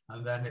Neary,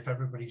 and then if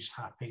everybody's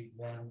happy,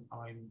 then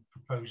I'm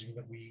proposing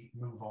that we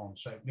move on.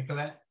 So,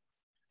 Nicolette?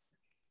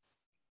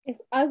 Yes,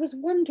 I was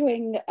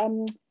wondering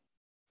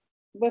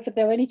whether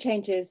there were any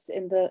changes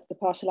in the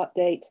partial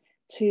update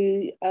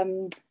to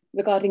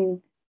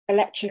regarding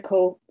electric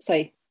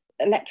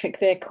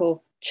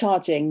vehicle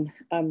charging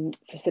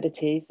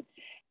facilities,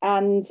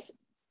 and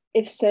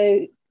if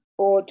so,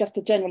 or just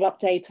a general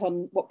update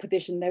on what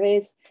provision there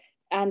is,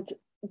 and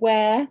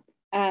where,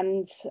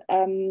 and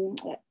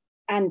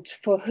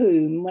for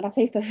whom. When I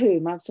say for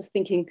whom, I was just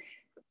thinking,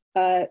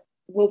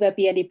 will there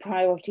be any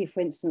priority, for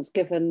instance,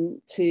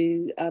 given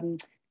to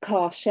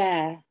car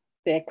share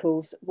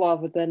vehicles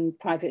rather than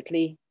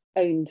privately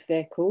owned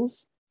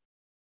vehicles?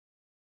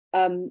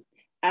 And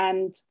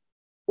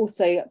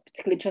also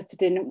particularly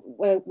interested in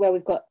where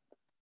we've got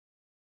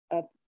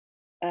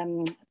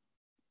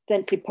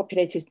densely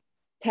populated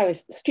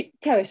terrace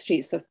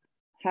streets of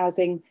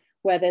housing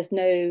where there's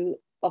no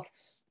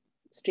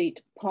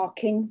off-street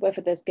parking,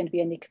 whether there's going to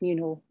be any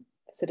communal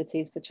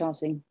facilities for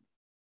charging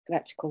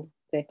electrical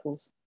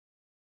vehicles.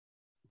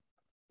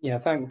 Yeah,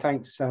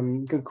 thanks.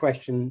 Good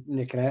question,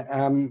 Nicola.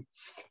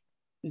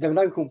 The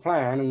local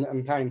plan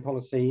and planning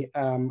policy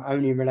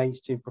only relates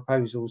to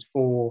proposals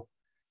for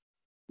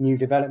new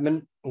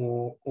development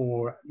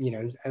or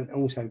and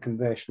also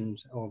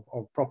conversions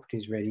of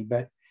properties, really.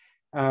 But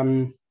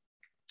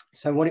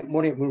so what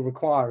it will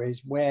require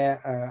is where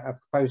a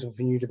proposal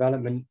for new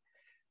development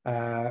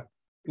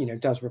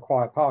does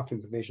require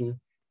parking provision,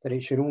 that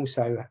it should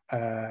also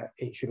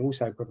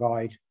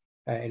provide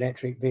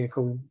electric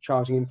vehicle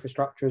charging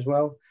infrastructure as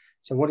well.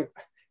 So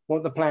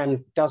what the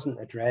plan doesn't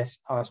address,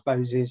 I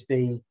suppose, is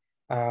the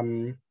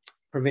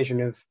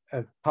provision of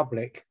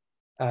public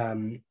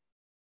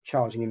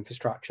charging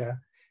infrastructure.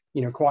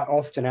 Quite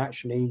often,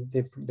 actually,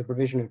 the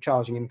provision of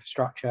charging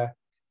infrastructure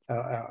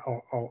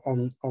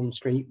on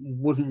street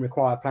wouldn't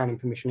require planning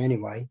permission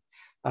anyway.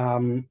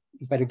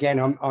 But again,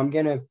 I'm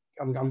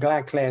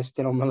glad Claire's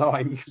still on the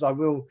line, because I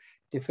will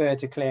defer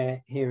to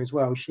Claire here as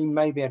well. She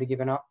may be able to give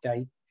an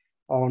update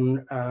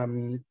on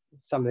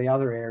some of the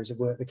other areas of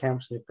work the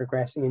council is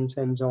progressing in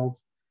terms of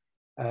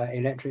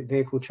electric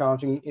vehicle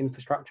charging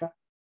infrastructure.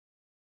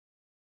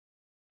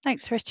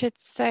 Thanks, Richard.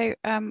 So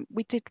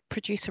we did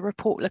produce a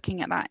report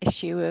looking at that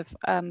issue of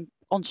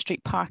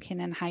on-street parking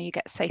and how you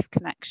get safe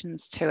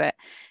connections to it.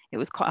 It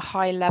was quite a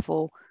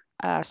high-level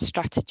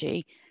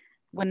strategy.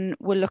 When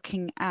we're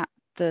looking at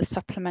the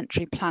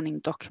supplementary planning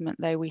document,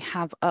 though, we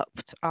have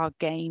upped our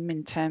game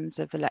in terms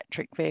of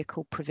electric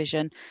vehicle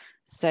provision.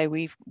 So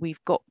we've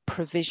got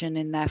provision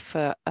in there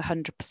for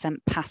 100%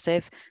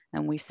 passive,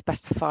 and we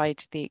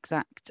specified the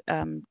exact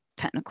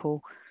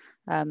technical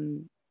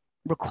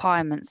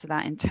requirements of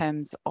that in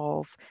terms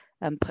of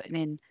putting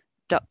in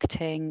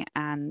ducting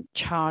and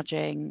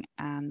charging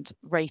and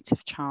rate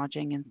of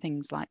charging and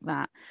things like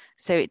that.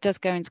 So it does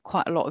go into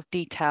quite a lot of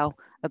detail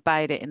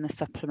about it in the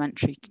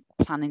supplementary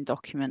planning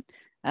document.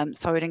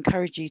 So I would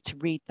encourage you to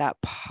read that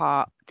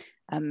part.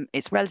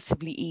 It's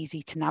relatively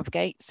easy to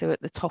navigate. So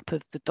at the top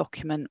of the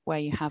document where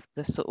you have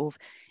the sort of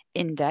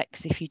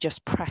index, if you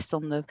just press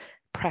on the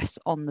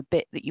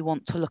bit that you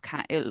want to look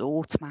at, it'll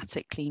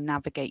automatically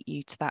navigate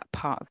you to that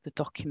part of the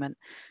document.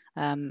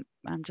 I'm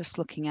just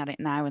looking at it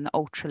now, and the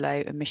ultra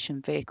low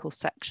emission vehicle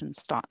section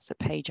starts at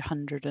page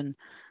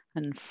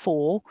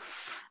 104.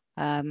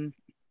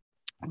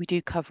 We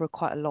do cover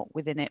quite a lot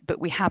within it, but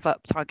we have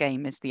upped our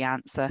game is the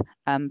answer.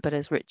 But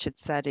as Richard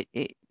said,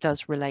 it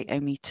does relate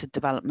only to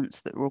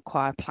developments that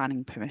require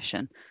planning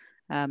permission.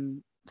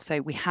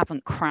 So we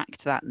haven't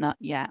cracked that nut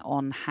yet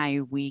on how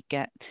we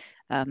get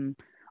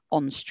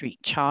on-street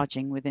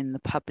charging within the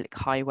public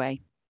highway.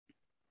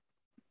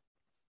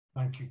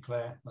 Thank you,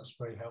 Claire. That's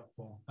very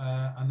helpful.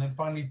 And then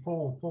finally,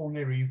 Paul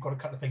Neary, you've got a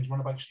couple of things,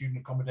 one about student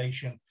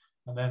accommodation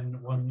and then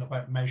one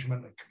about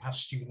measurement of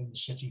capacity within the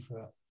city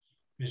for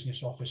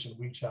business, office and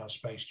retail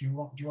space. Do you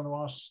want to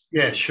ask?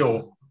 Yeah,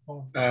 sure.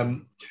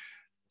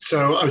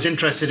 So I was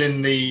interested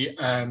in the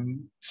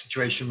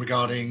situation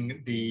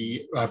regarding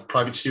the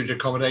private student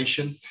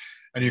accommodation,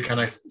 and you're kind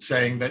of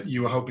saying that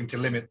you were hoping to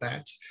limit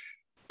that,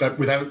 but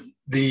without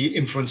the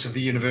influence of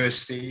the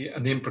university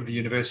and the input of the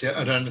university,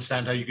 I don't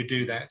understand how you could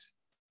do that.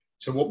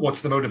 So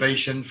what's the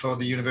motivation for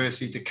the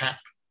university to cap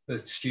the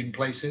student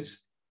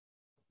places?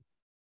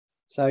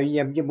 So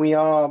yeah, we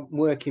are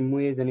working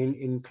with and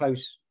in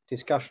close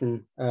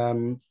discussion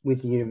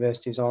with the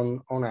universities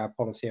on our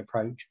policy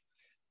approach.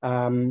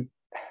 I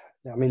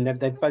mean,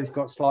 they've both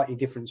got slightly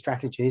different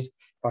strategies.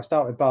 If I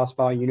start with Bath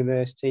Spa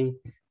University,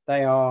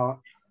 they are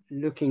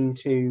looking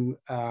to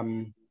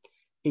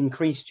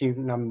increase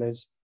student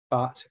numbers,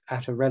 but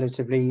at a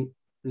relatively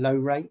low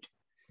rate.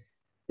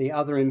 The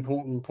other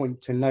important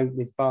point to note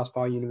with Bath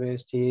Spa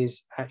University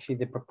is actually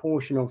the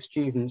proportion of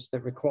students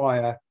that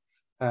require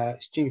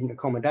student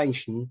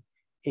accommodation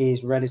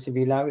is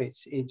relatively low.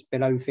 It's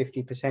below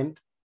 50%.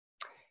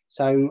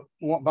 So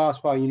what Bath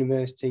Spa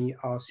University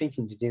are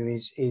seeking to do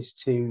is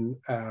to,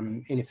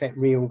 in effect,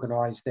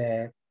 reorganise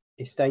their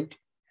estate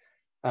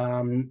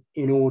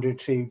in order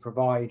to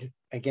provide,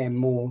 again,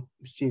 more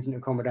student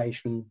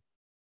accommodation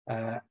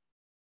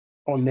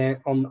on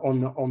their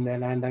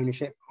land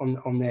ownership,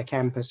 on their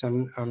campus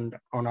and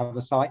on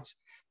other sites.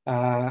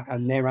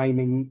 And they're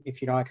aiming,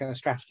 if you like, at a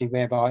strategy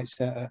whereby it's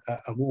a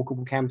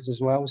walkable campus as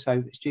well,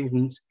 so that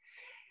students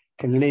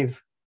can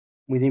live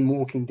within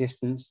walking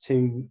distance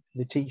to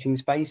the teaching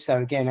space. So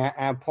again,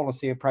 our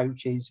policy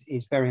approach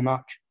is very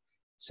much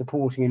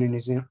supporting and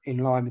is in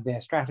line with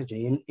their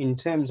strategy. In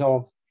terms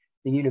of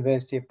the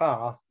University of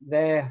Bath,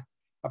 their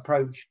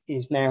approach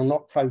is now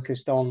not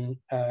focused on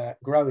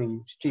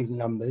growing student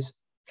numbers.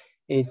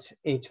 It's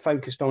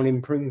focused on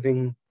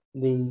improving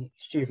the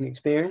student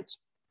experience.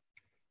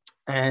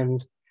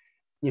 And,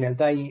 you know,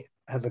 they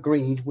have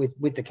agreed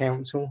with the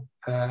council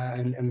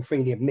and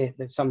freely admit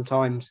that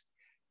sometimes,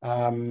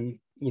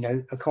 you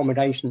know,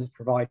 accommodation that's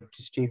provided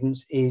to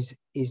students is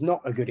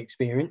not a good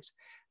experience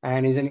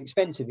and is an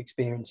expensive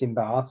experience in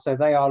Bath. So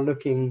they are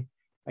looking,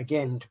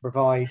 again, to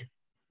provide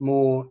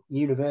more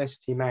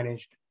university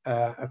managed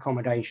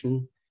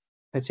accommodation,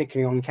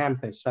 particularly on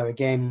campus. So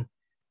again,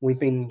 we've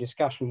been in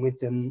discussion with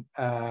them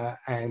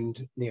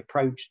and the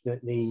approach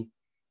that the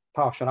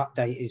partial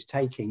update is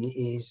taking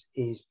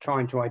is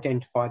trying to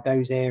identify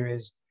those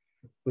areas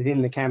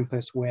within the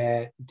campus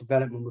where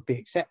development would be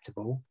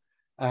acceptable.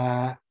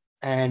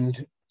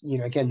 And, you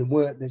know, again, the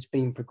work that's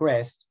been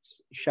progressed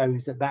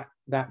shows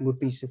that would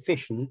be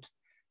sufficient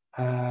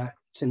to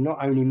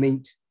not only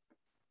meet,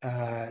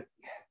 to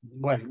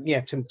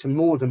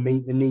more than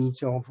meet the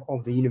needs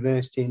of the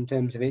university in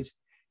terms of its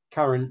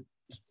current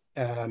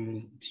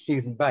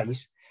student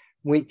base,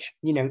 which,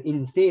 you know,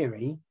 in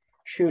theory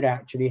should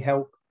actually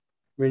help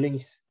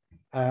release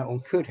or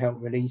could help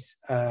release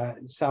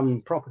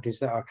some properties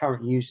that are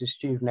currently used as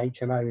student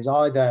HMOs,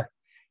 either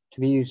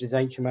to be used as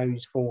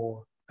HMOs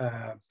for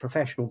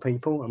professional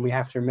people, and we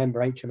have to remember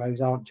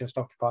HMOs aren't just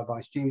occupied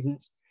by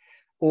students,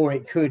 or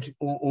it could,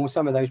 or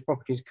some of those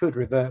properties could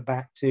revert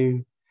back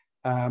to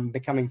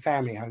becoming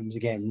family homes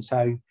again.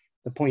 So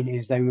the point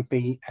is they would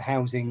be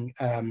housing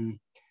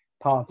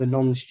part of the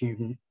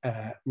non-student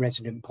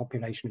resident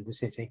population of the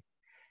city.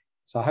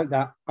 So I hope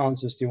that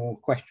answers your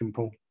question,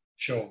 Paul.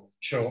 Sure.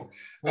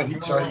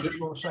 And sorry,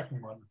 your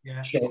second one,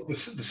 yeah. Sure. The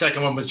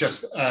second one was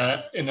just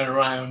in and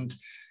around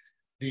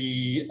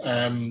the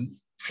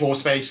floor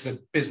space that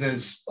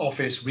business,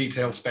 office,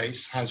 retail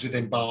space has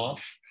within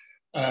Bath.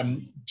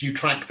 Do you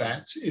track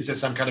that? Is there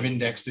some kind of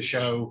index to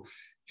show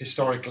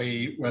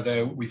historically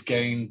whether we've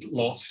gained,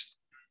 lost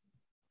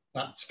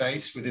that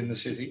space within the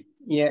city?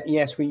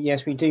 Yes,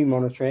 we do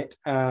monitor it.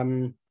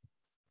 And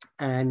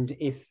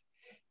if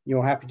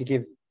you're happy to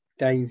give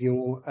Dave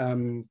your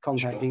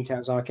contact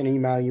details, I can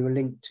email you a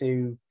link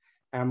to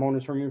our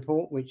monitoring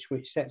report, which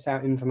sets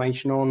out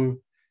information on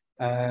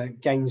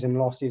gains and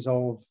losses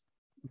of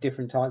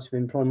different types of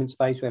employment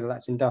space, whether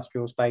that's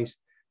industrial space,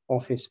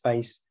 office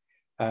space,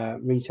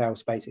 retail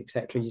space,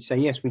 etc. So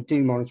yes, we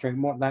do monitor it.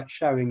 And what that's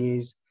showing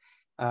is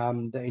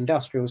that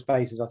industrial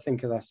spaces, I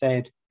think, as I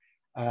said,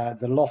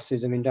 the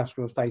losses of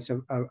industrial space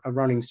are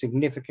running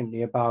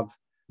significantly above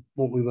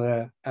what we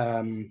were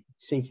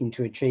seeking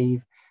to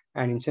achieve.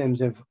 And in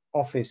terms of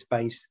office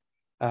space,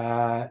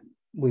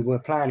 we were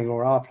planning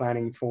or are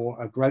planning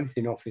for a growth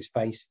in office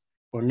space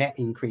or net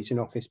increase in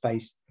office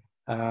space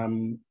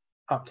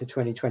up to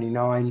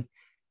 2029.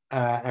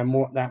 And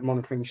what that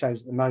monitoring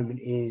shows at the moment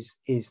is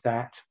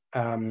that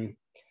the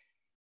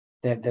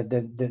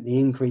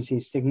increase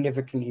is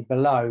significantly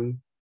below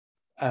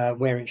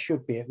where it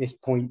should be at this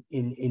point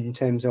in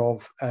terms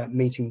of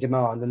meeting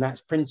demand. And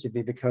that's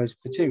principally because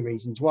for two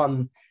reasons.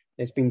 One,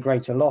 there's been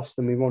greater loss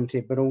than we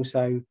wanted, but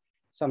also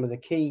some of the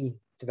key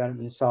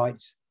development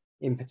sites,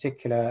 in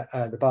particular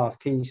the Bath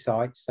Quays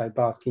sites, so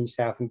Bath Quays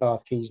South and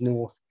Bath Quays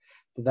North,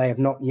 that they have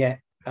not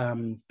yet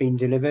been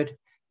delivered.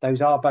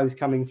 Those are both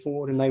coming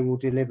forward, and they will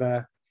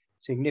deliver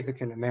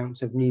significant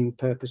amounts of new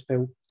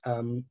purpose-built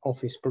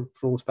office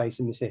floor space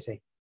in the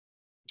city.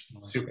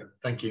 Super,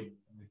 thank you.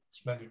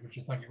 Splendid,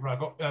 Richard, thank you. Right, I've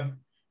got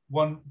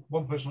one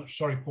person,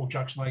 sorry, Paul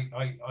Jackson,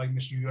 I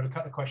missed you. You had a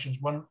couple of questions,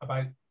 one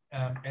about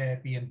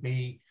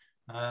Airbnb,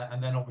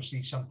 and then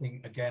obviously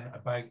something again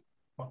about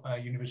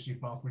University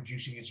of Bath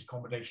reducing its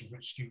accommodation for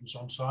its students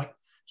on site.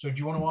 So do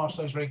you want to ask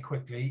those very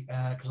quickly?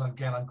 Because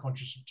again, I'm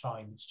conscious of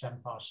time. It's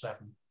 7:10.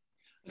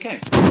 Okay,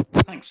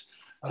 thanks.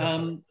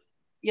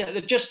 Yeah,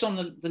 just on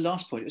the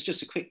last point, it was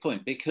just a quick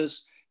point,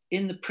 because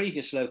in the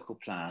previous local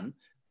plan,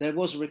 there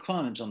was a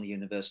requirement on the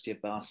University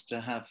of Bath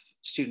to have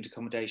student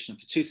accommodation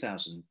for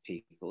 2,000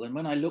 people. And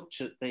when I looked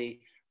at the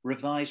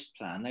revised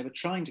plan, they were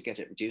trying to get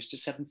it reduced to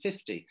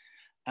 750.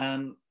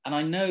 And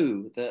I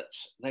know that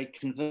they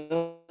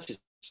converted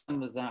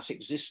some of that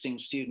existing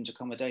student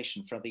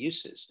accommodation for other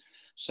uses.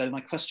 So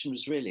my question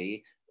was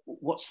really,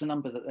 what's the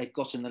number that they've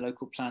got in the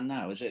local plan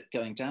now? Is it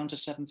going down to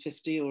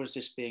 750 or is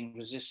this being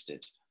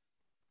resisted?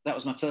 That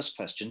was my first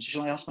question.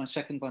 Shall I ask my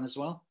second one as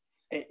well?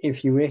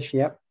 If you wish,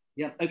 yep.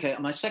 Yeah, okay.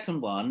 My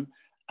second one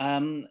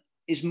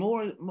is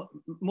more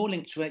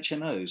linked to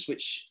HMOs,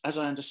 which, as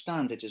I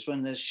understand it, is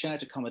when there's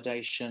shared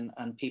accommodation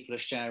and people are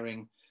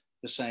sharing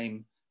the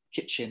same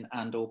kitchen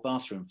and or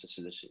bathroom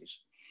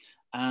facilities.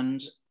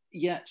 And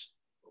yet,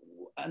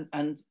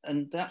 and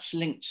that's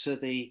linked to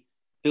the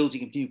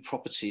building of new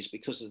properties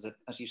because of the,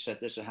 as you said,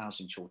 there's a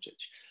housing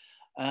shortage.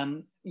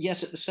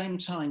 Yet at the same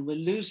time, we're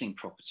losing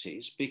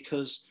properties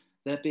because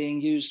they're being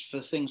used for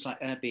things like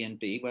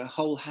Airbnb, where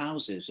whole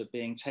houses are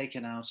being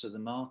taken out of the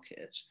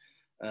market,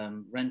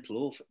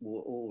 rental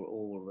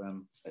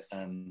or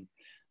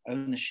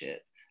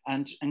ownership,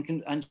 and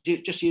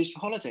just used for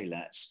holiday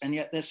lets. And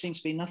yet there seems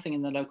to be nothing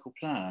in the local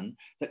plan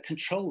that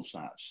controls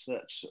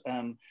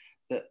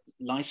that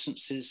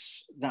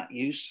licenses that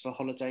use for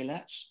holiday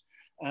lets.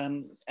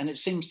 And it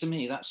seems to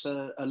me that's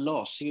a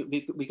loss.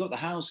 We got the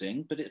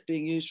housing, but it's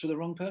being used for the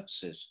wrong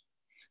purposes.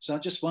 So I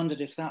just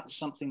wondered if that's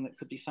something that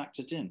could be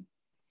factored in.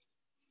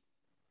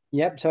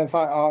 Yep. So if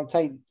I'll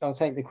take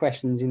the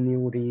questions in the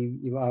order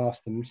you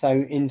asked them. So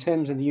in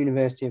terms of the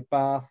University of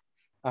Bath,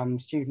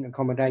 student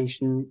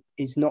accommodation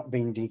is not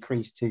being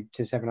decreased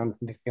to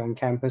 750 on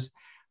campus.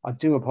 I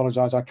do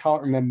apologise. I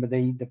can't remember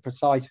the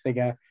precise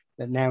figure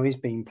that now is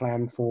being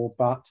planned for,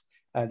 but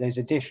there's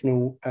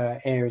additional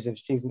areas of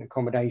student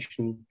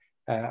accommodation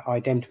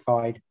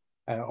identified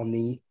on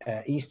the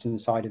eastern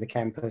side of the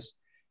campus,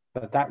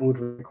 but that would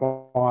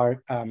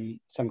require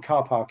some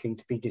car parking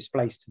to be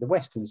displaced to the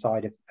western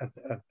side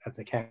of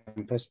the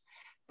campus.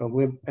 But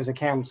we're, as a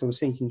council,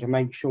 seeking to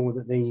make sure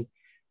that the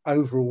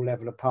overall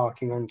level of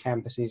parking on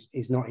campus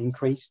is not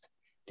increased,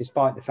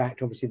 despite the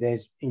fact, obviously,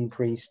 there's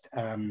increased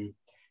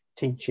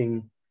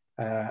teaching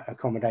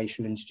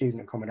accommodation and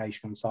student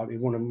accommodation on site. We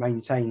want to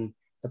maintain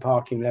the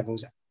parking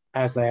levels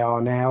as they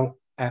are now,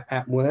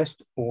 at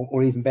worst,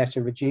 or even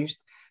better, reduced.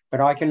 But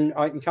I can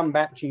come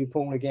back to you,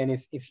 Paul, again,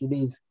 if you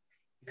leave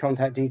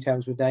contact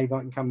details with Dave, I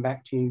can come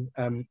back to you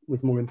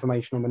with more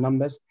information on the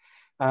numbers.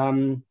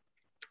 The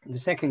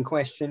second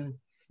question,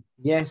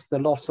 yes, the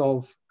loss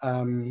of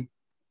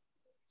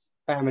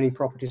family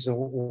properties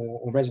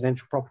or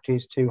residential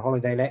properties to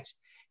holiday lets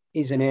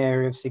is an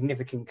area of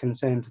significant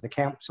concern to the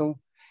council.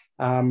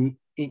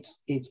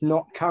 It's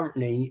not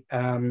currently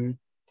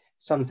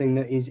something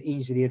that is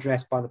easily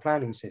addressed by the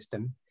planning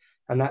system,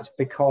 and that's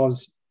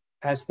because,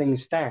 as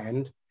things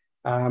stand,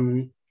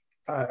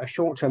 a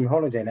short-term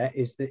holiday let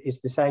is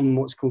the same,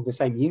 what's called the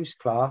same use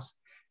class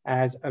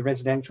as a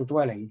residential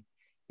dwelling.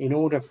 In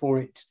order for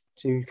it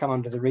to come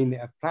under the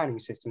remit of the planning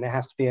system, there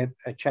has to be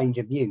a change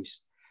of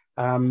use.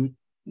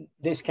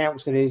 This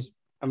council is,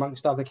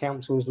 amongst other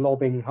councils,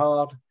 lobbying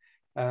hard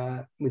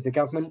with the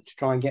government to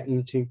try and get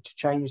them to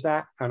change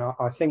that, and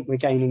I think we're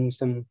gaining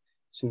some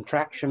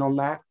traction on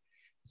that.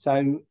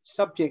 So,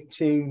 subject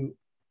to,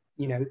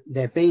 you know,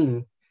 there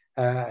being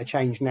a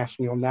change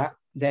nationally on that,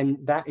 then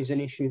that is an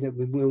issue that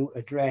we will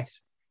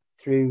address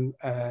through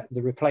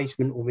the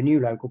replacement or the new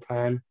local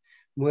plan,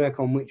 work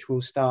on which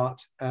will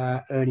start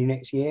early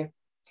next year.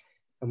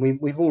 And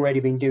we've already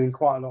been doing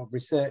quite a lot of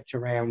research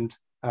around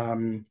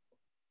the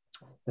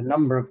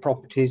number of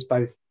properties,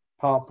 both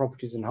part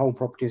properties and whole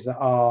properties, that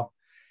are,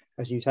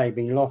 as you say,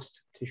 being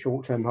lost to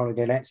short-term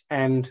holiday lets.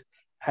 And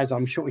as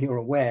I'm sure you're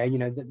aware, you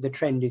know, the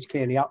trend is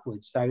clearly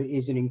upwards. So it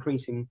is an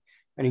increasing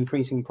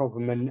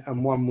problem,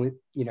 and one with,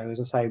 you know, as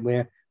I say,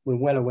 we're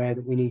well aware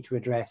that we need to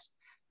address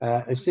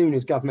as soon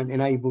as government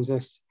enables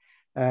us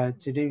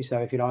to do so,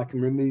 if you like,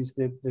 and removes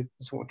the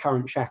sort of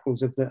current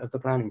shackles of the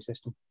planning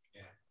system.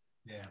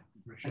 Yeah,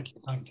 Richard,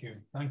 thank you.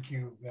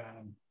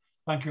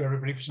 Thank you,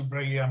 everybody, for some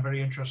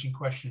very interesting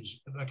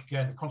questions. Like,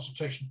 again, the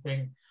consultation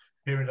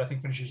period, I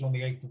think, finishes on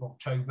the 8th of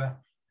October.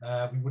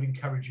 We would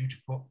encourage you to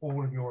put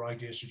all of your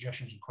ideas,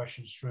 suggestions, and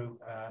questions through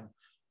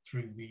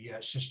the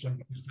system,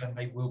 because then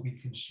they will be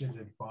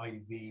considered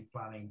by the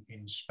planning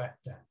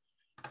inspector.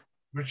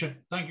 Richard,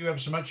 thank you ever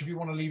so much. If you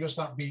want to leave us,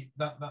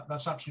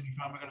 that's absolutely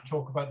fine. We're going to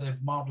talk about the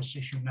marvellous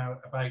issue now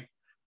about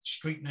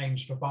street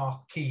names for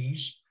Bath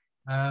Quays.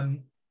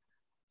 I'm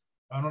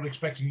not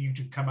expecting you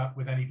to come up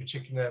with any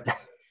particular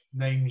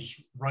names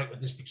right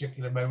at this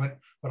particular moment,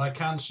 but I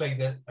can say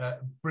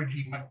that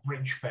Bridgie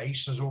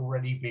McBridgeface has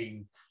already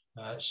been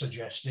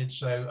suggested,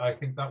 so I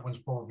think that one's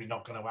probably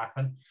not going to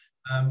happen.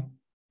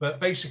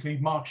 But basically,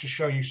 Mark's just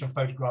showing you some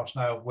photographs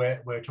now of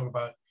where we're talking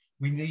about.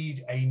 We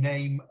need a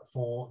name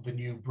for the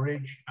new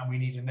bridge, and we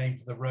need a name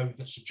for the road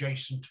that's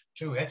adjacent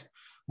to it.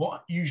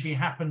 What usually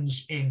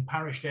happens in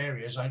parish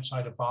areas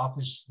outside of Bath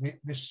is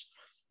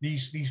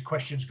these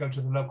questions go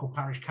to the local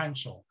parish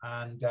council,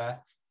 and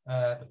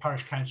the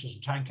parish councils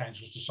and town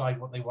councils decide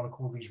what they want to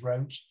call these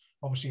roads.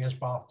 Obviously, as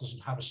Bath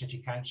doesn't have a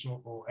city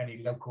council or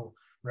any local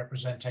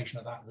representation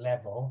at that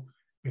level,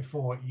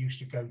 before it used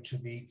to go to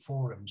the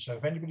forum. So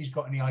if anybody's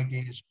got any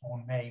ideas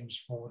or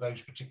names for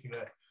those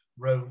particular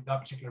road,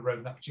 that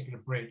particular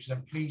bridge,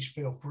 then please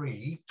feel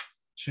free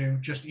to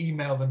just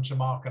email them to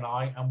Mark and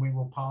I, and we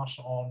will pass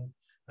on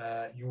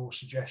your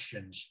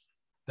suggestions.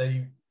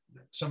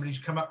 Somebody's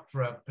come up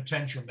for a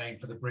potential name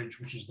for the bridge,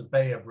 which is the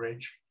Bayer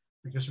Bridge,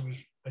 because it was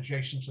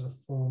adjacent to the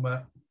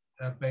former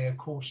Bayer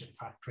corset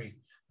factory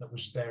that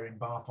was there in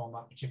Bath on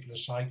that particular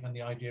site, and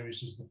the idea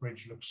is the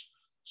bridge looks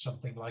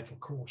something like a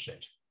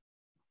corset.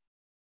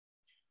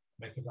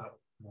 Make of that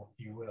what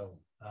you will.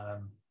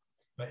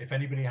 But if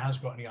anybody has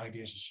got any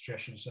ideas or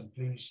suggestions, then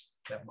please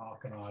let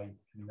Mark and I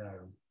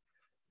know.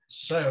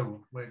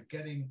 So we're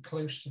getting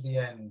close to the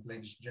end,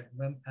 ladies and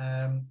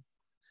gentlemen.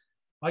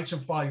 Item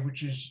 5,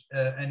 which is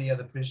any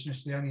other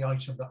business. The only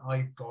item that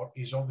I've got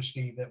is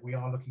obviously that we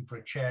are looking for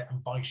a chair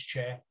and vice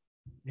chair.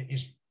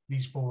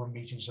 These forum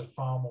meetings are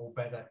far more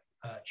better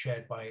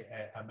chaired by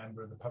a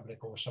member of the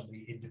public or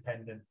somebody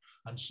independent,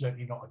 and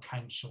certainly not a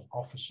council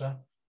officer.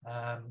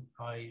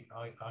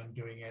 I'm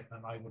doing it,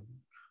 and I would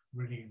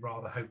really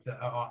rather hope that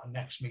at our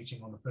next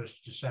meeting on the 1st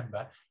of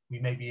December, we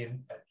maybe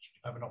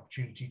have an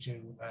opportunity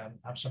to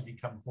have somebody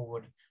come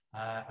forward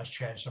as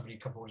chair, somebody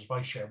come forward as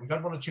vice chair. We've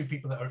had 1 or 2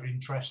 people that are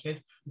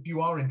interested. If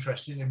you are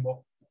interested in what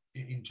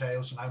it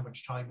entails and how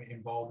much time it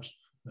involves,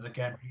 then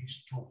again,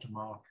 please talk to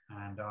Mark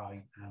and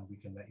I, and we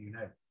can let you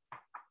know.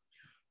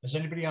 Has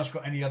anybody else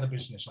got any other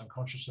business? I'm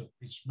conscious that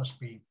it must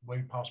be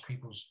way past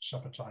people's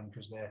supper time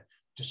because they're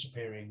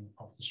disappearing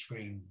off the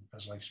screen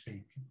as I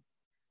speak.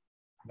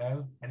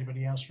 No?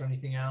 Anybody else for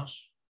anything else?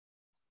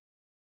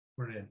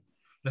 Brilliant.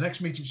 The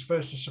next meeting is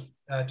 1st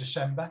of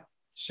December,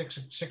 6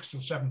 till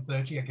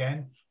 7:30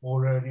 again,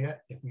 or earlier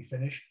if we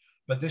finish.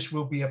 But this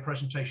will be a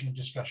presentation and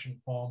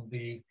discussion on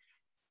the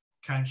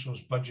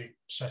council's budget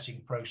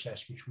setting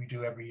process, which we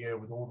do every year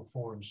with all the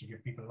forums to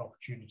give people an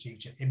opportunity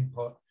to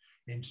input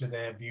into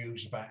their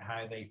views about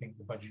how they think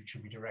the budget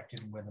should be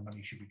directed and where the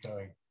money should be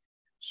going.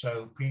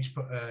 So please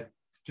put a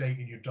date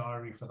in your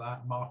diary for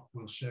that. Mark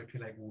will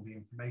circulate all the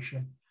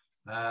information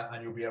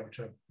and you'll be able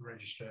to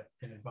register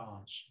in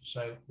advance.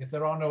 So if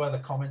there are no other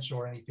comments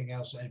or anything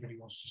else that anybody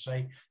wants to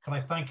say, can I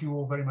thank you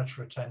all very much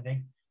for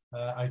attending.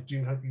 I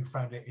do hope you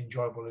found it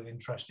enjoyable and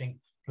interesting.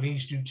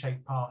 Please do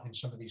take part in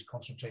some of these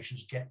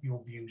consultations, get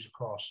your views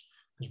across,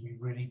 because we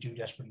really do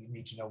desperately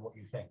need to know what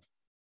you think.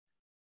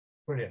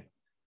 Brilliant.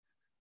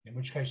 In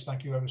which case,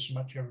 thank you ever so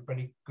much,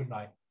 everybody. Good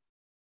night.